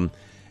from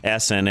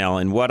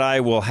SNL. And what I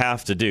will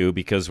have to do,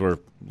 because we're a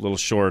little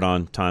short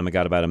on time, I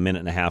got about a minute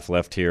and a half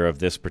left here of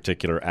this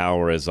particular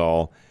hour is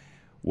all.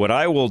 What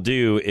I will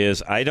do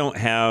is I've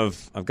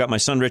got my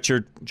son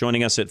Richard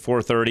joining us at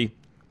 4:30.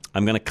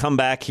 I'm going to come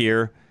back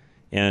here,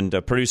 and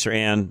producer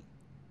Ann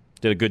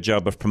did a good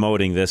job of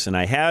promoting this. And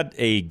I had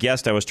a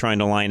guest I was trying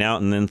to line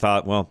out and then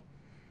thought, well,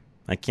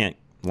 I can't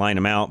line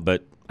them out,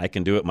 but I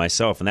can do it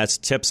myself, and that's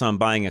tips on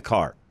buying a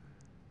car.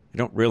 I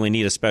don't really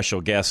need a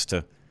special guest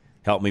to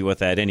help me with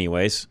that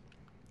anyways.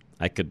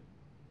 I could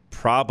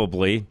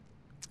probably,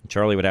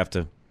 Charlie would have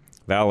to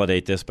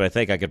validate this, but I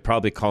think I could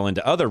probably call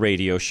into other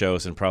radio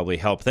shows and probably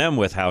help them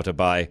with how to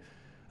buy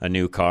a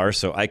new car,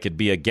 so I could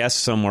be a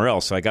guest somewhere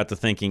else. So I got to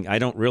thinking, I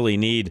don't really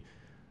need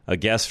a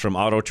guest from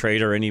Auto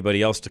Trader or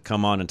anybody else to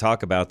come on and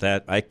talk about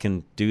that. I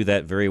can do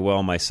that very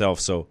well myself,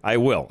 so I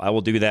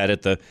will do that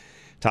at the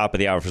top of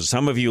the hour. For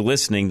some of you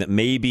listening that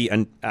maybe,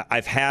 and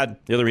I've had,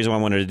 the other reason why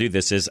I wanted to do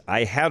this is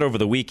I had over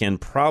the weekend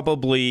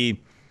probably, I'm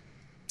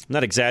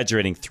not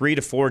exaggerating, 3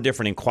 to 4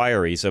 different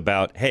inquiries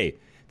about, hey,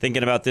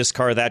 thinking about this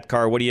car, that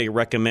car, what do you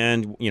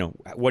recommend? You know,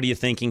 what are you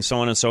thinking, so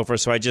on and so forth.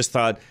 So I just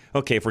thought,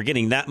 okay, if we're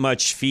getting that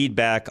much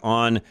feedback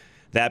on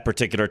that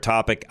particular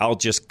topic, I'll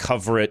just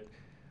cover it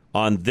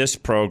on this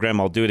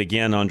program. I'll do it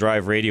again on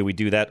Drive Radio. We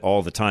do that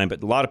all the time.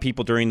 But a lot of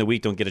people during the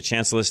week don't get a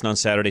chance to listen on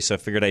Saturday, so I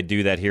figured I'd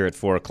do that here at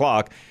 4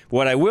 o'clock.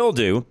 What I will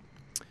do,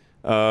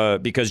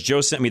 because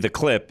Joe sent me the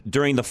clip,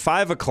 during the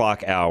 5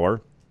 o'clock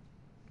hour,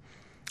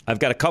 I've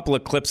got a couple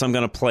of clips I'm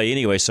going to play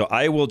anyway, so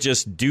I will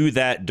just do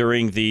that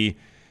during the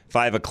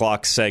 5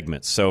 o'clock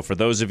segment. So for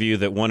those of you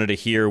that wanted to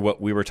hear what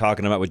we were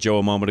talking about with Joe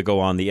a moment ago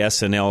on the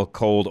SNL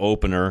cold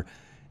opener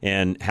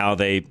and how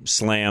they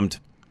slammed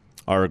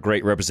our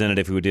great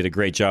representative, who did a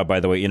great job, by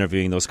the way,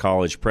 interviewing those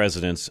college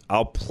presidents,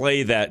 I'll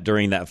play that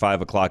during that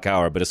 5 o'clock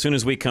hour. But as soon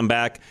as we come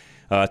back,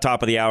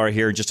 top of the hour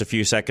here, in just a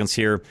few seconds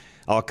here,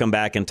 I'll come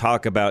back and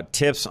talk about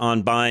tips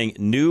on buying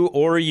new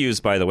or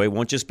used, by the way.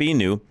 Won't just be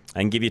new. I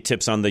can give you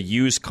tips on the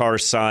used car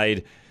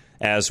side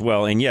as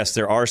well. And yes,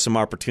 there are some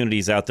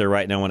opportunities out there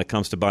right now when it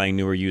comes to buying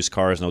new or used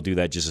cars, and I'll do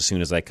that just as soon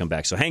as I come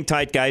back. So hang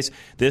tight, guys.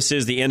 This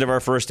is the end of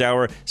our first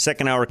hour.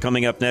 Second hour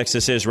coming up next.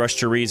 This is Rush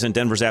to Reason,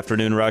 Denver's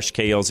Afternoon Rush,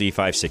 KLZ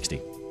 560.